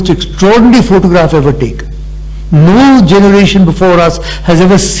is the most extraordinary photograph ever taken. No generation before us has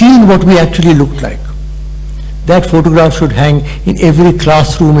ever seen what we actually looked like. That photograph should hang in every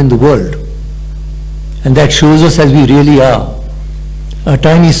classroom in the world. And that shows us as we really are, a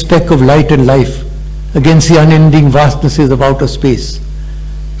tiny speck of light and life against the unending vastnesses of outer space,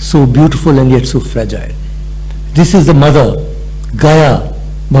 so beautiful and yet so fragile. This is the mother, Gaia,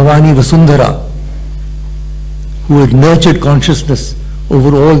 Bhavani Vasundhara, who had nurtured consciousness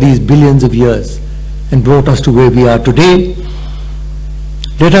over all these billions of years and brought us to where we are today.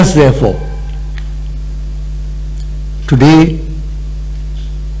 Let us therefore today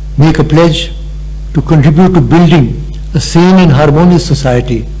make a pledge to contribute to building a sane and harmonious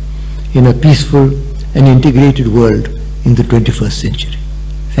society in a peaceful and integrated world in the 21st century.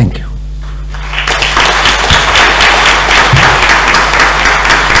 Thank you.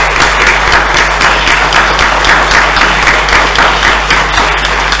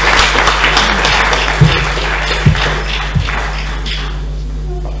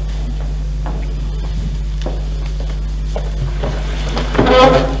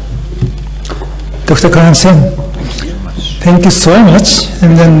 Dr. Karan Singh, thank you so much.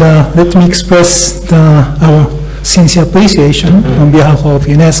 And then let me express our sincere appreciation on behalf of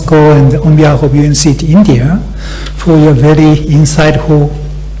UNESCO and on behalf of UNCT India for your very insightful,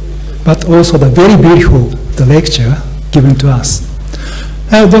 but also the very beautiful lecture given to us.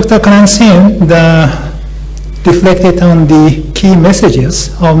 Dr. Karan Singh reflected on the key messages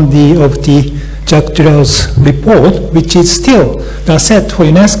of the Jacques Durrell's report, which is still set for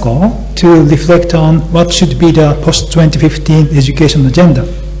UNESCO to reflect on what should be the post-2015 education agenda.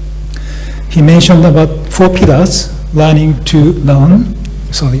 He mentioned about 4 pillars: learning to know,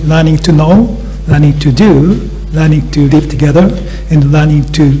 learning to do, learning to live together, and learning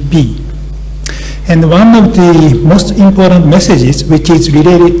to be. And one of the most important messages, which is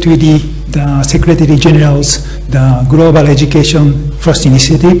related to the Secretary General's the Global Education First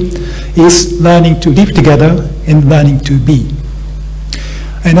Initiative, is learning to live together and learning to be.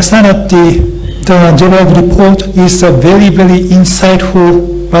 I understand that the general report is a very, very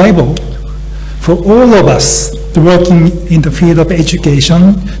insightful Bible for all of us working in the field of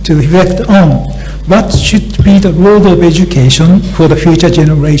education to reflect on what should be the role of education for the future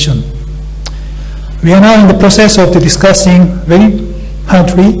generation. We are now in the process of discussing very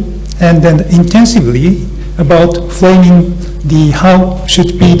hardly and then intensively about framing how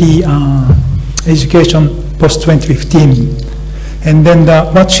should be the education post-2015, and then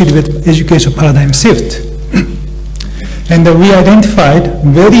what should be the education paradigm shift. And we identified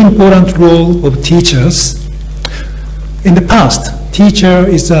very important role of teachers. In the past, teacher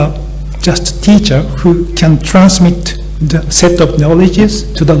is just a teacher who can transmit the set of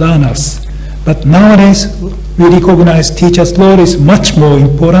knowledges to the learners. But nowadays, we recognize teacher's role is much more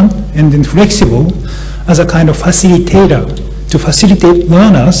important and then flexible as a kind of facilitator to facilitate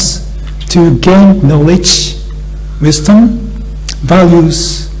learners to gain knowledge, wisdom,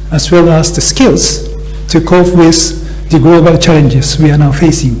 values, as well as the skills to cope with the global challenges we are now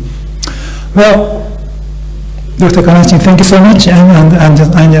facing. Well, Dr. Karan Singh, thank you so much. And I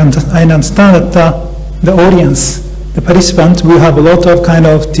understand that the audience, the participants, will have a lot of kind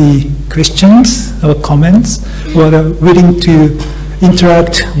of the questions or comments, who are willing to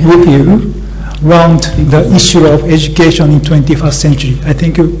interact with you around the issue of education in 21st century. I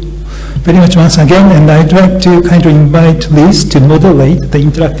thank you very much once again, and I'd like to kind of invite Liz to moderate the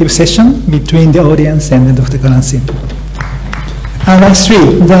interactive session between the audience and Dr. Karan Singh. And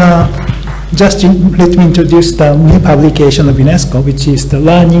lastly, just let me introduce the new publication of UNESCO, which is the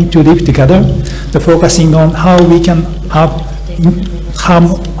Learning to Live Together, focusing on how we can have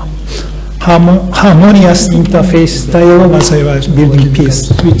harmonious interface dialogue as well as building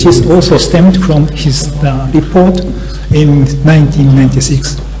peace, which is also stemmed from his report in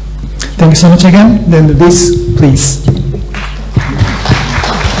 1996. Thank you so much again. Then Liz, please.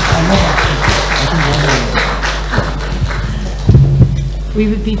 We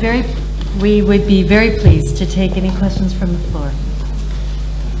would be very pleased to take any questions from the floor.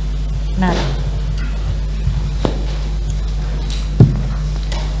 Madam.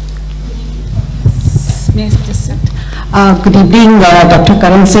 Good evening, Dr.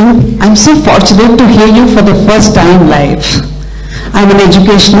 Karan Singh. I'm so fortunate to hear you for the first time live. I'm an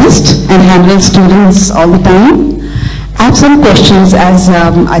educationist and handle students all the time. I have some questions, as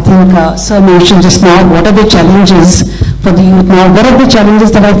I think Sir mentioned just now. What are the challenges for the youth now? What are the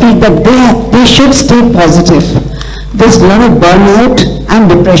challenges that I feel that they should stay positive? There's a lot of burnout and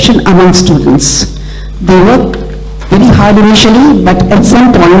depression among students. They work very hard initially, but at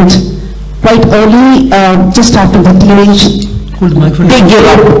some point, quite early, just after the teenage, Hold the microphone. they give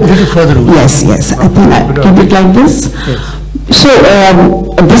up. A little further away. Yes, yes, I think I keep it like this. Yes. So,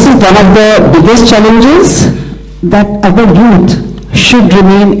 this is one of the biggest challenges, that our youth should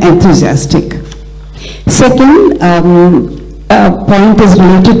remain enthusiastic. Second point is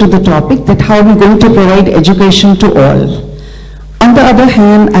related to the topic, that how are we going to provide education to all. On the other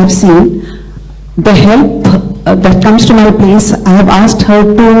hand, I've seen the help that comes to my place. I have asked her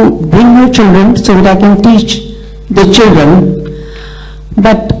to bring her children so that I can teach the children.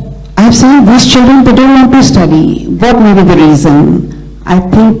 But I've seen these children, they don't want to study. What may be the reason? I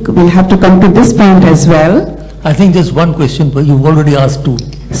think we'll have to come to this point as well. I think just one question, but you've already asked two.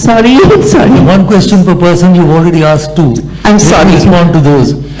 Sorry, sorry. One question per person, you've already asked two. I'm Let me sorry. respond to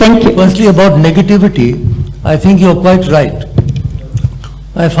those. Thank you. Firstly, about negativity, I think you're quite right.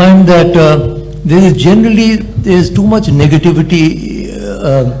 I find that there's too much negativity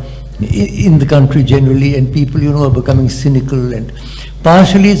in the country generally, and people, are becoming cynical, and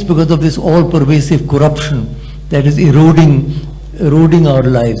partially it's because of this all-pervasive corruption that is eroding our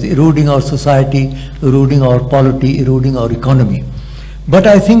lives, eroding our society, eroding our polity, eroding our economy. But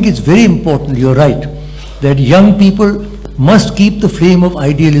I think it's very important, you're right, that young people must keep the flame of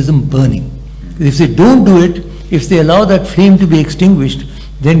idealism burning. If they don't do it, if they allow that flame to be extinguished,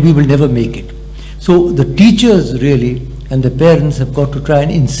 then we will never make it. So the teachers really and the parents have got to try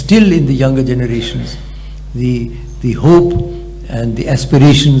and instill in the younger generations the hope and the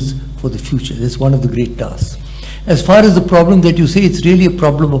aspirations for the future. That's one of the great tasks. As far as the problem that you say, it's really a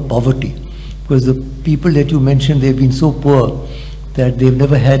problem of poverty, because the people that you mentioned, they've been so poor that they've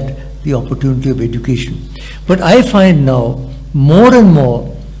never had the opportunity of education. But I find now more and more,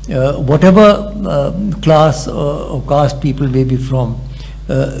 whatever class or caste people may be from,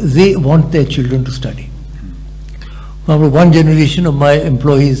 they want their children to study. One generation of my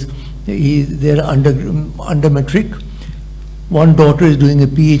employees, they're under matric. One daughter is doing a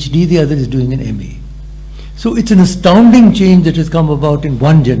PhD, the other is doing an MA. So it's an astounding change that has come about in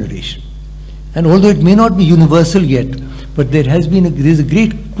one generation. And although it may not be universal yet, but there's a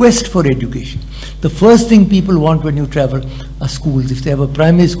great quest for education. The first thing people want when you travel are schools. If they have a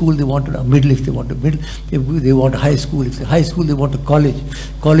primary school, they want a middle. If they want a middle, they want a high school. If it's a high school, they want a college.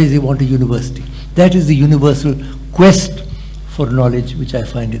 College, they want a university. That is the universal quest for knowledge which I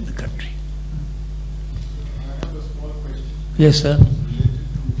find in the country. Yes, sir.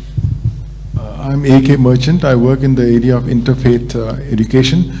 I'm A.K. Merchant. I work in the area of interfaith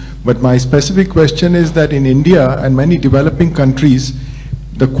education. But my specific question is that in India and many developing countries,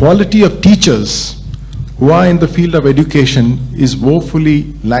 the quality of teachers who are in the field of education is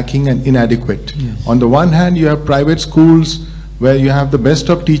woefully lacking and inadequate. Yes. On the one hand, you have private schools where you have the best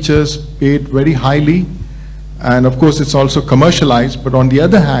of teachers paid very highly, and of course it's also commercialized. But on the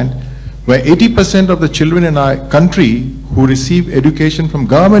other hand, where 80% of the children in our country who receive education from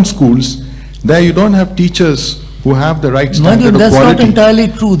government schools, there you don't have teachers who have the right standard of that's quality. not entirely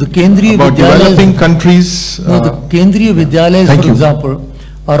true. The Kendriya About developing countries. No, the Kendriya Vidyalayas, thank for you. example,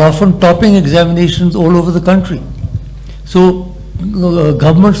 are often topping examinations all over the country. So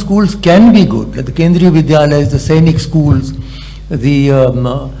government schools can be good. Like the Kendriya Vidyalayas, the Sainik schools, the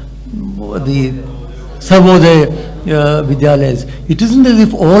Sarvodaya Vidyalayas. It isn't as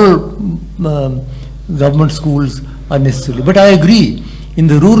if all government schools are necessarily. But I agree, in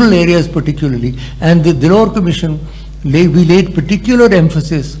the rural areas particularly, and the Dilawar Commission, we laid particular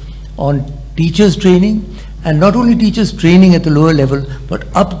emphasis on teachers training, and not only teachers training at the lower level, but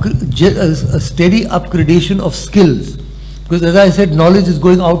a steady upgradation of skills. Because as I said, knowledge is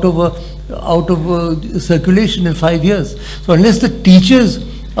going out of circulation in 5 years. So unless the teachers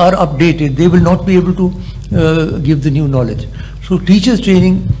are updated, they will not be able to give the new knowledge. So teachers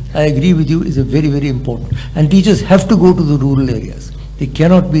training, I agree with you, is a very, very important. And teachers have to go to the rural areas. They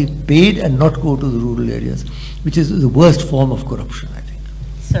cannot be paid and not go to the rural areas, which is the worst form of corruption, I think.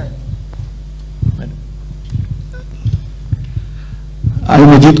 Sir. Madam. I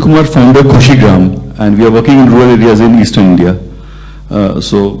am Ajit Kumar, founder of Khushi and we are working in rural areas in eastern India.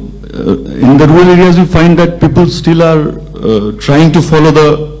 In the rural areas, we find that people still are trying to follow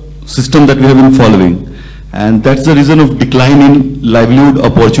the system that we have been following. And that's the reason of decline in livelihood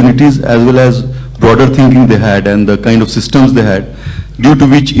opportunities as well as broader thinking they had and the kind of systems they had, due to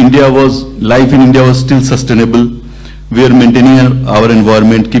which life in India was still sustainable we are maintaining our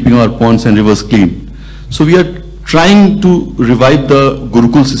environment, keeping our ponds and rivers clean. So we are trying to revive the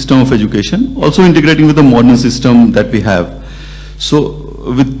Gurukul system of education, also integrating with the modern system that we have. So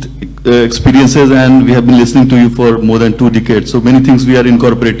with experiences, and we have been listening to you for more than 2 decades, so many things we are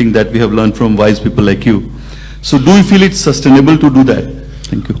incorporating that we have learned from wise people like you. So do you feel it's sustainable to do that?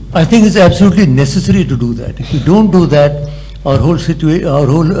 Thank you. I think it's absolutely necessary to do that. If you don't do that, our whole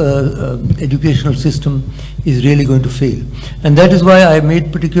educational system is really going to fail. And that is why I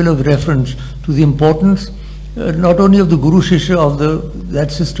made particular reference to the importance not only of the Guru Shishya of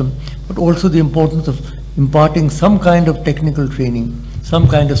that system, but also the importance of imparting some kind of technical training, some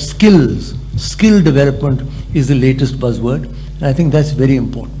kind of skills. Skill development is the latest buzzword, and I think that's very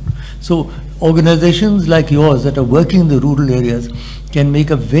important. So organizations like yours that are working in the rural areas can make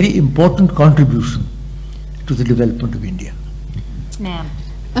a very important contribution to the development of India. Ma'am.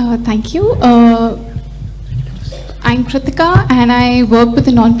 Thank you. I'm Kritika, and I work with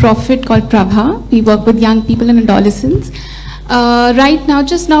a non-profit called Prabha. We work with young people and adolescents. Right now,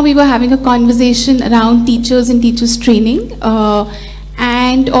 just now we were having a conversation around teachers and teachers training.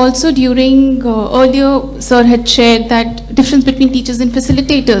 And also during, earlier sir had shared that difference between teachers and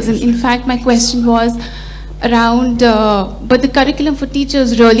facilitators. And in fact, my question was around, but the curriculum for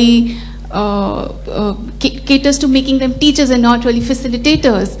teachers really caters to making them teachers and not really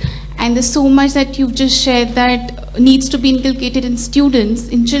facilitators. And there's so much that you've just shared that needs to be inculcated in students,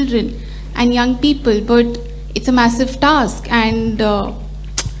 in children and young people, but it's a massive task, and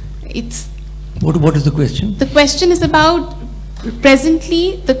it's... What is the question? The question is about,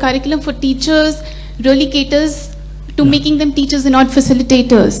 presently, the curriculum for teachers really caters to making them teachers and not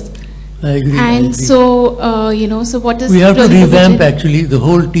facilitators. I agree. And so, you know, so what is... We have to really revamp actually the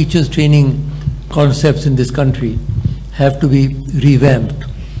whole teachers training concepts in this country have to be revamped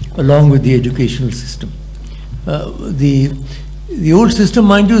along with the educational system. The old system,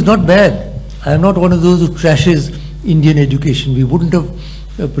 mind you, is not bad. I am not one of those who trashes Indian education. We wouldn't have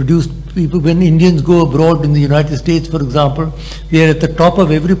produced people. When Indians go abroad in the United States, for example, they are at the top of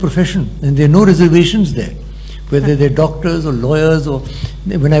every profession, and there are no reservations there, whether they're doctors or lawyers. Or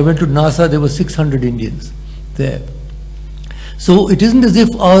when I went to NASA, there were 600 Indians there. So it isn't as if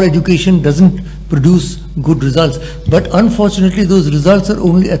our education doesn't produce good results, but unfortunately those results are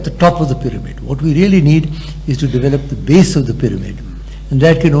only at the top of the pyramid. What we really need is to develop the base of the pyramid, and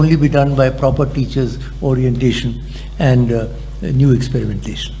that can only be done by proper teachers' orientation and new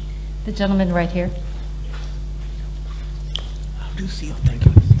experimentation. The gentleman right here. How do you see? Thank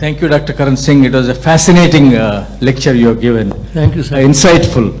you. Thank you, Dr. Karan Singh. It was a fascinating lecture you have given. Thank you, sir.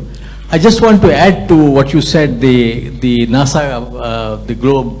 Insightful. I just want to add to what you said, the NASA, the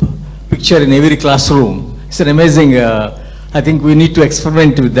globe picture in every classroom. It's an amazing, I think we need to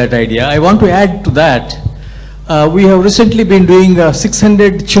experiment with that idea. I want to add to that, we have recently been doing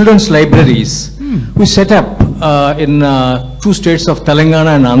 600 children's libraries. We set up in 2 states of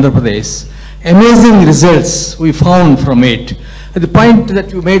Telangana and Andhra Pradesh. Amazing results we found from it. The point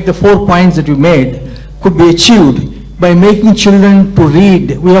that you made, the 4 points that you made, could be achieved by making children to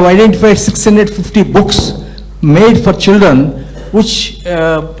read. We have identified 650 books made for children, which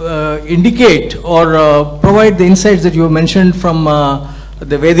indicate or provide the insights that you have mentioned from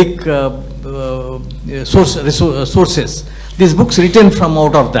the Vedic sources. These books written from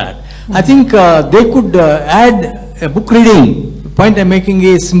out of that. I think they could add a book reading. The point I'm making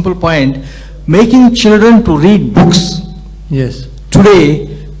is a simple point. Making children to read books, Yes. today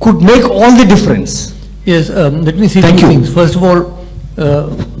could make all the difference. Yes, let me say 2 things. First of all,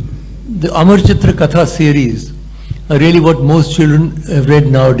 the Amar Chitra Katha series are really what most children have read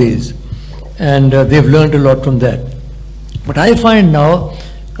nowadays, and they've learned a lot from that. But I find now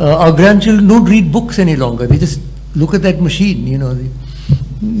our grandchildren don't read books any longer. They just look at that machine, you know,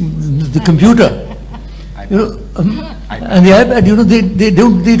 the computer. You know, and the iPad, you know, they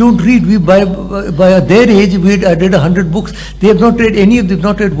don't read. We by their age, I read 100 books. They have not read any of. They've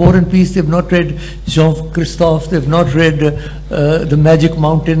not read War and Peace. They've not read Jean-Christophe. They've not read The Magic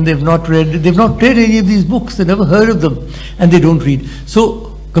Mountain. They've not read any of these books. They've never heard of them, and they don't read.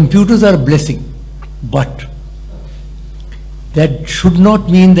 So computers are a blessing, but that should not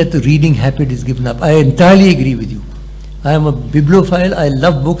mean that the reading habit is given up. I entirely agree with you. I am a bibliophile. I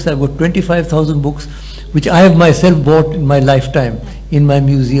love books. I've got 25,000 books, which I have myself bought in my lifetime in my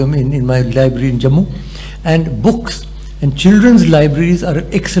museum, in my library in Jammu. And books and children's libraries are an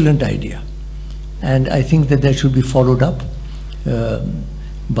excellent idea. And I think that should be followed up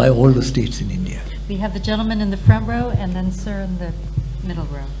by all the states in India. We have the gentleman in the front row and then sir in the middle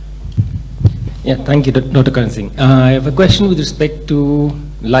row. Yeah, thank you, Dr. Karan Singh. I have a question with respect to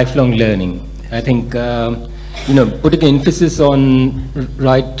lifelong learning. I think putting emphasis on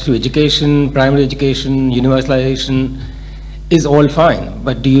right to education, primary education, universalization is all fine.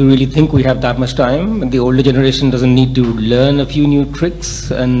 But do you really think we have that much time? The older generation doesn't need to learn a few new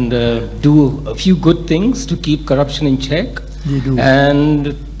tricks and do a few good things to keep corruption in check? They do.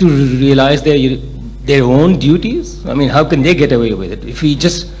 And to realize their own duties? I mean, how can they get away with it? If we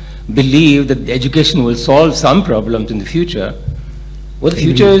just believe that education will solve some problems in the future, well, the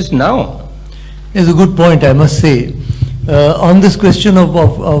future is now. It's a good point, I must say. On this question of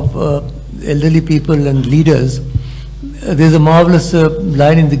elderly people and leaders, there's a marvelous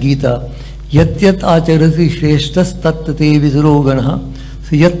line in the Gita, Yat yat acharati shreshtas tat tate visaro ganaha,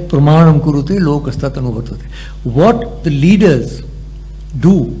 so yat pramanam kurute lokastat anuvartate. What the leaders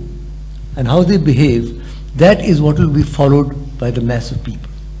do and how they behave, that is what will be followed by the mass of people.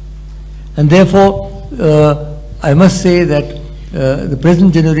 And therefore, I must say that the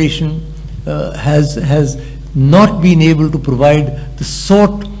present generation has not been able to provide the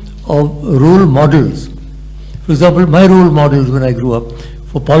sort of role models. For example, my role models when I grew up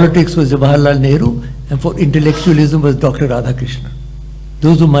for politics was Jawaharlal Nehru, and for intellectualism was Dr. Radhakrishnan.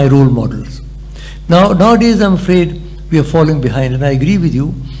 Those were my role models. Nowadays I'm afraid we are falling behind, and I agree with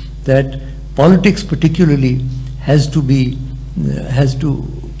you that politics particularly has to be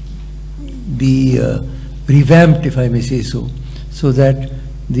revamped, if I may say so, so that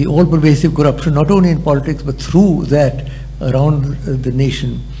the all-pervasive corruption, not only in politics, but through that around the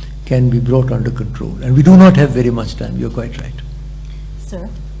nation, can be brought under control. And we do not have very much time, you're quite right. Sir?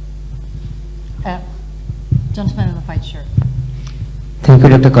 Gentleman in the white shirt. Thank you,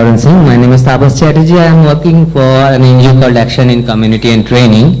 Dr. Karan Singh. My name is Tapas Chatterjee. I am working for an NGO called Action in Community and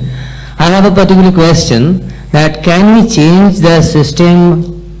Training. I have a particular question, that can we change the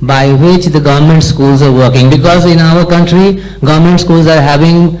system by which the government schools are working? Because in our country, government schools are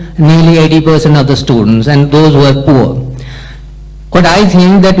having nearly 80% of the students and those who are poor. What I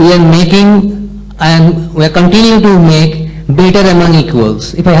think that we are making, and we are continuing to make, better among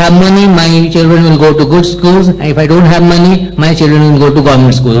equals. If I have money, my children will go to good schools, and if I don't have money, my children will go to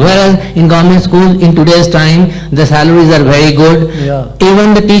government schools. Whereas in government schools, in today's time, the salaries are very good. Yeah.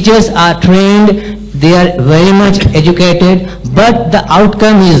 Even the teachers are trained, they are very much educated, but the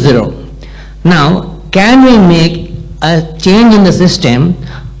outcome is zero. Now, can we make a change in the system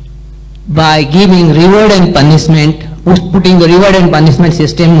by giving reward and punishment, putting the reward and punishment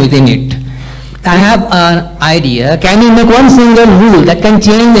system within it? I have an idea. Can we make one single rule that can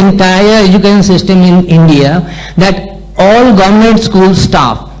change the entire education system in India, that all government school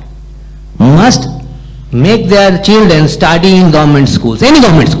staff must make their children study in government schools, any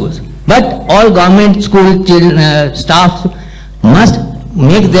government schools, but all government school staff must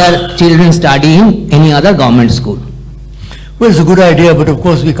make their children study in any other government school? Well, it's a good idea, but of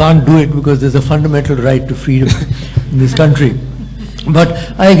course we can't do it because there's a fundamental right to freedom in this country.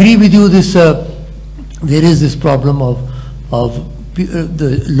 But I agree with you, there is this problem of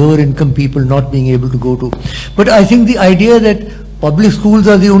the lower income people not being able to go to. But I think the idea that public schools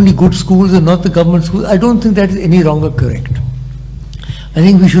are the only good schools and not the government schools, I don't think that is any longer correct. I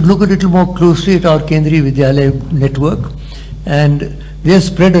think we should look a little more closely at our Kendriya Vidyalaya network, and they are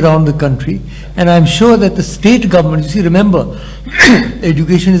spread around the country. And I'm sure that the state government, you see, remember,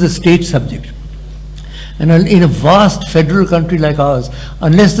 education is a state subject. And in a vast federal country like ours,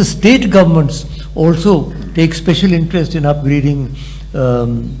 unless the state governments also take special interest in upgrading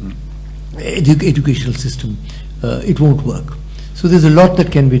educational system, it won't work. So there's a lot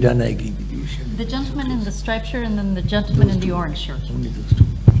that can be done, I agree with you. The gentleman in the striped shirt and then the gentleman in the orange shirt. Only those two.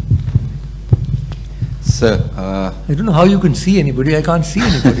 Sir, I don't know how you can see anybody, I can't see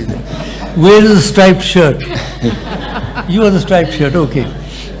anybody there. Where is the striped shirt? You are the striped shirt, okay.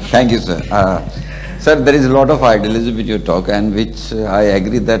 Thank you, sir. Sir, there is a lot of idealism in your talk, and which I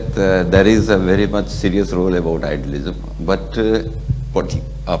agree that there is a very much serious role about idealism. But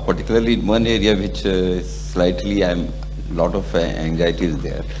particularly in one area which slightly a lot of anxiety is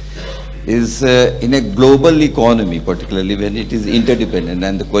there, is in a global economy, particularly when it is interdependent,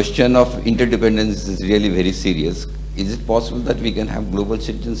 and the question of interdependence is really very serious. Is it possible that we can have global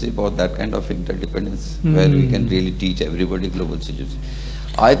citizenship or that kind of interdependence where we can really teach everybody global citizenship?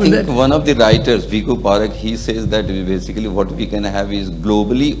 I think one of the writers, Viku Parak, he says that basically what we can have is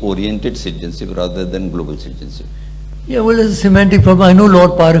globally oriented citizenship rather than global citizenship. Yeah, well, there's a semantic problem. I know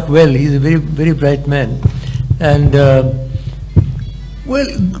Lord Parak well. He's a very, very bright man. And, well,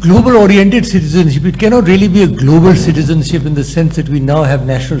 global oriented citizenship, it cannot really be a global citizenship in the sense that we now have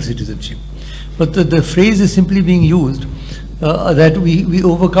national citizenship. But the phrase is simply being used that we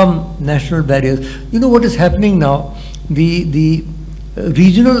overcome national barriers. You know what is happening now? The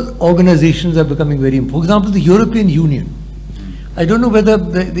regional organizations are becoming very important. For example, the European Union. I don't know whether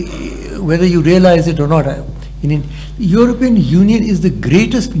whether you realize it or not. The European Union is the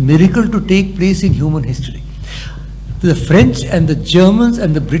greatest miracle to take place in human history. The French and the Germans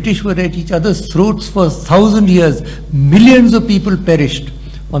and the British were at each other's throats for 1,000 years. Millions of people perished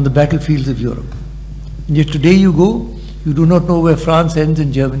on the battlefields of Europe. And yet today you go, you do not know where France ends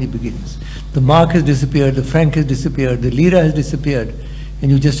and Germany begins. The mark has disappeared, the franc has disappeared, the lira has disappeared,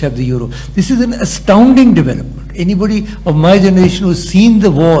 and you just have the euro. This is an astounding development. Anybody of my generation who's seen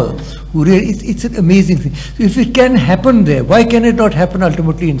the wall, it's an amazing thing. So if it can happen there, why can it not happen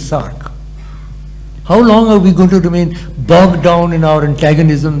ultimately in SARC? How long are we going to remain bogged down in our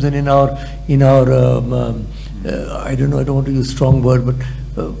antagonisms and in our I don't know, I don't want to use a strong word, but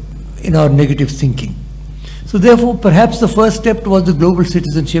in our negative thinking. So therefore, perhaps the first step towards the global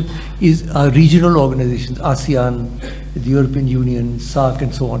citizenship is our regional organizations, ASEAN, the European Union, SARC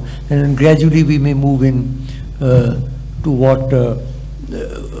and so on. And then gradually we may move in to what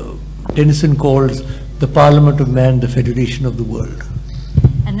Tennyson calls the Parliament of Man, the Federation of the World.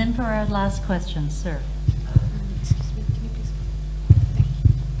 And then for our last question, sir.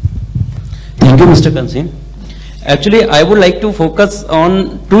 Thank you, Mr. Kansin. Actually, I would like to focus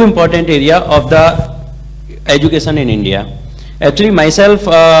on two important areas of the education in India. Actually, myself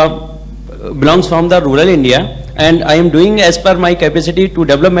belongs from the rural India, and I am doing as per my capacity to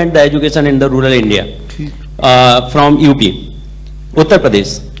development the education in the rural India from UP, Uttar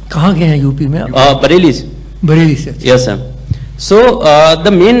Pradesh. कहाँ गए हैं UP में? बरेली. बरेली से. Yes, sir. So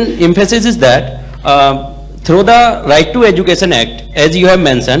the main emphasis is that through the Right to Education Act, as you have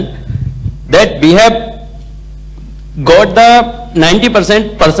mentioned, that we have got the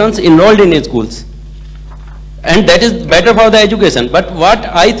 90% persons enrolled in schools, and that is better for the education. But what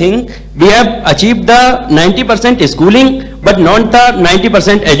I think, we have achieved the 90% schooling, but not the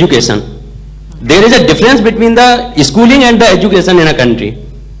 90% education. There is a difference between the schooling and the education in a country.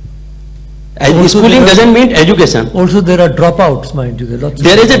 Schooling doesn't mean education. Also there are dropouts, mind you.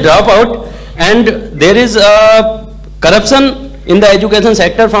 There is a dropout, and there is corruption in the education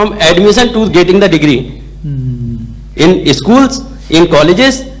sector from admission to getting the degree. In schools, in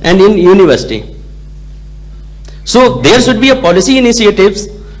colleges and in university. So there should be a policy initiatives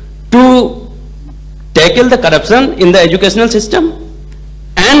to tackle the corruption in the educational system,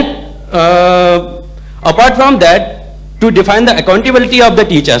 and apart from that, to define the accountability of the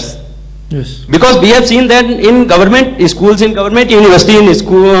teachers. Yes. Because we have seen that in government schools, in government university, in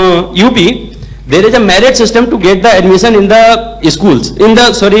school, UP, there is a merit system to get the admission in the schools, in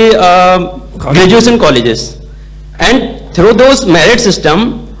the, graduation colleges. And through those merit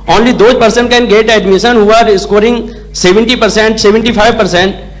system, only those person can get admission who are scoring 70%,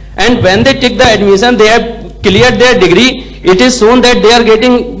 75%. And when they take the admission, they have cleared their degree. It is shown that they are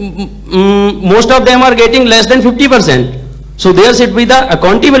getting, most of them are getting less than 50%. So there should be the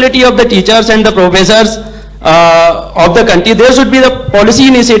accountability of the teachers and the professors of the country. There should be the policy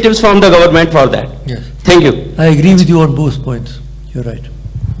initiatives from the government for that. Yes. Thank you. I agree with you on both points. You're right.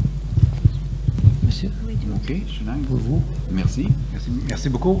 Monsieur? Okay, should I? Merci. Merci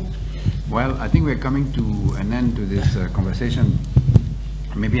beaucoup. Well, I think we're coming to an end to this conversation.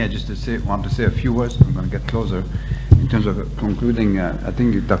 Maybe I just want to say a few words. I'm going to get closer in terms of concluding. I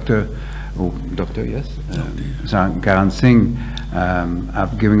think Dr. Karan Singh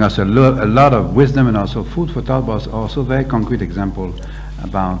have given us a lot of wisdom and also food for thought, but also very concrete example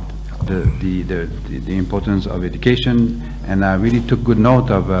about the importance of education. And I really took good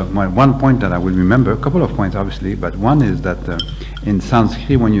note of one point that I will remember, a couple of points obviously, but one is that in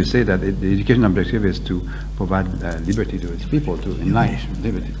Sanskrit, when you say that the education objective is to provide liberty to its people, to enlighten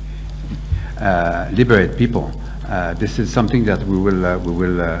liberty, liberate people. This is something that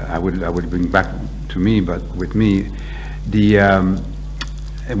I will bring back to me, but with me,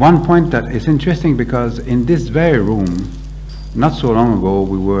 one point that is interesting, because in this very room, not so long ago,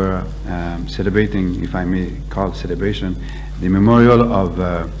 we were celebrating, if I may call it celebration, the memorial of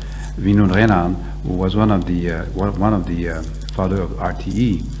Vinod Renan, who was one of the father of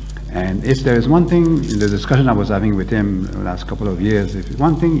RTE. And if there is one thing in the discussion I was having with him the last couple of years, if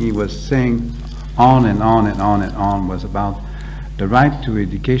one thing he was saying on and on and on and on was about the right to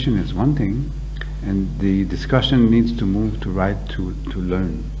education is one thing, and the discussion needs to move to right to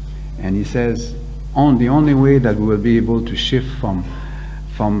learn. And he says, the only way that we will be able to shift from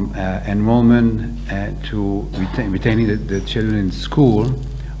enrollment to retaining the children in school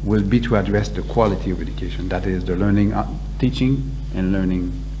will be to address the quality of education, that is the learning, teaching and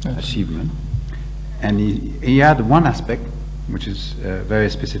learning achievement. And he had one aspect, which is very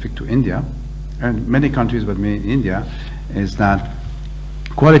specific to India, and many countries, but mainly India, is that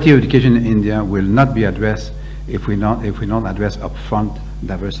quality of education in India will not be addressed if we don't address upfront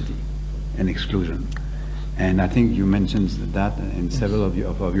diversity and exclusion. And I think you mentioned that in several of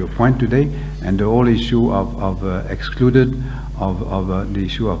your points today, and the whole issue of excluded, of the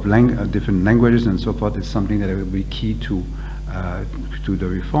issue of different languages and so forth is something that will be key to the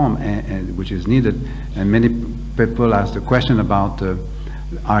reform, and which is needed. And many people ask the question about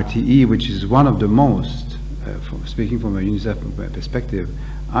RTE, which is one of the most, speaking from a UNICEF perspective,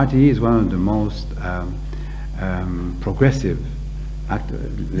 RTE is one of the most progressive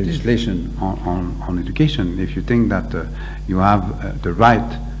legislation on education. If you think that you have the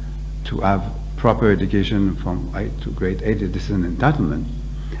right to have proper education from 8 to grade 8, this is an entitlement,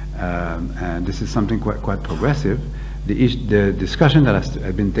 and this is something quite progressive. The discussion that has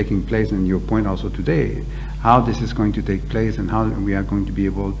been taking place, and your point also today, how this is going to take place and how we are going to be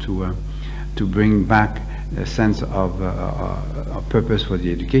able to bring back a sense of purpose for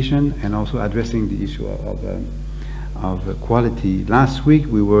the education, and also addressing the issue of quality. Last week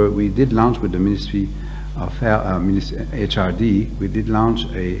we did launch with the Ministry of HRD, we did launch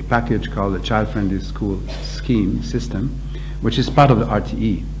a package called the Child-Friendly School Scheme System, which is part of the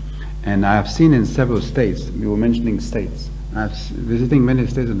RTE. And I have seen in several states, you were mentioning states, I've visiting many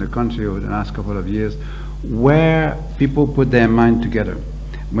states in the country over the last couple of years, where people put their mind together,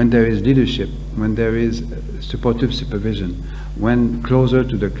 when there is leadership, when there is supportive supervision, when closer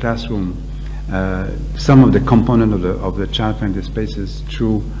to the classroom, some of the component of the child-friendly spaces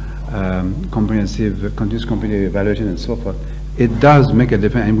through continuous comprehensive evaluation and so forth, it does make a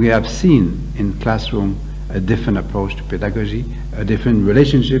difference. And we have seen in classroom a different approach to pedagogy, a different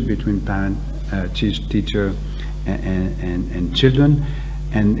relationship between parent, teacher, and children.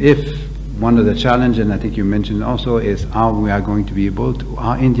 And if one of the challenges, and I think you mentioned also, is how we are going to be able to,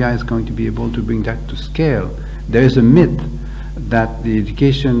 how India is going to be able to bring that to scale. There is a myth that the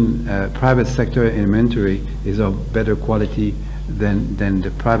education, private sector elementary is of better quality than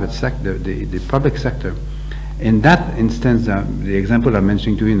the private sector, the public sector. In that instance, the example I'm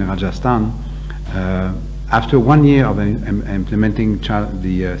mentioning to you in Rajasthan, after 1 year of implementing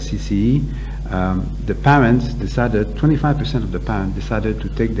the CCE, the parents decided, 25% of the parents decided to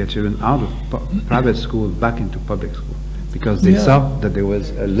take their children out of private school back into public school, because they saw that there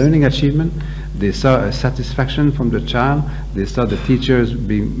was a learning achievement, they saw a satisfaction from the child, they saw the teachers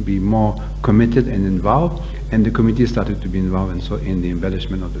be more committed and involved, and the community started to be involved and so in the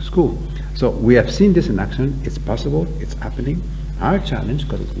embellishment of the school. So we have seen this in action. It's possible, it's happening. Our challenge,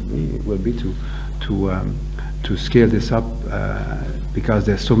 because it will be to scale this up, because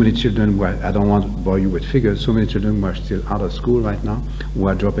there's so many children who are, I don't want to bore you with figures, so many children who are still out of school right now, who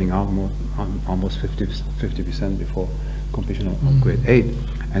are dropping out almost 50% before completion of grade 8.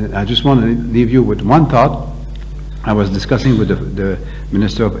 And I just want to leave you with one thought. I was discussing with the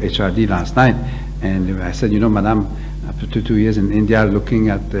Minister of HRD last night, and I said, you know, Madam, after 2 years in India, looking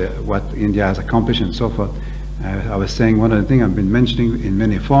at what India has accomplished and so forth, I was saying one of the things I've been mentioning in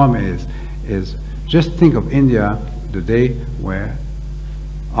many forms is just think of India the day where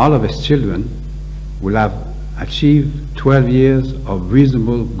all of its children will have achieved 12 years of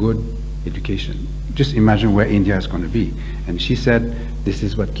reasonable, good education. Just imagine where India is going to be. And she said, this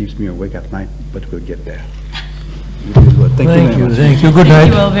is what keeps me awake at night, but we'll get there. Thank you. Thank you. Good night.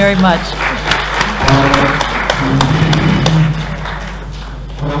 Thank you all very much.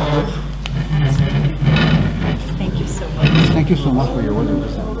 Thank you so much. Thank you so much for your words.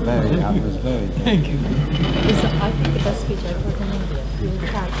 I was very. Thank you. It's, I think, the best speech I've heard in India. It was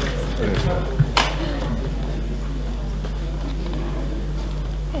fabulous.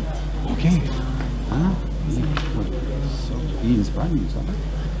 Okay. Huh? So he inspired me so much.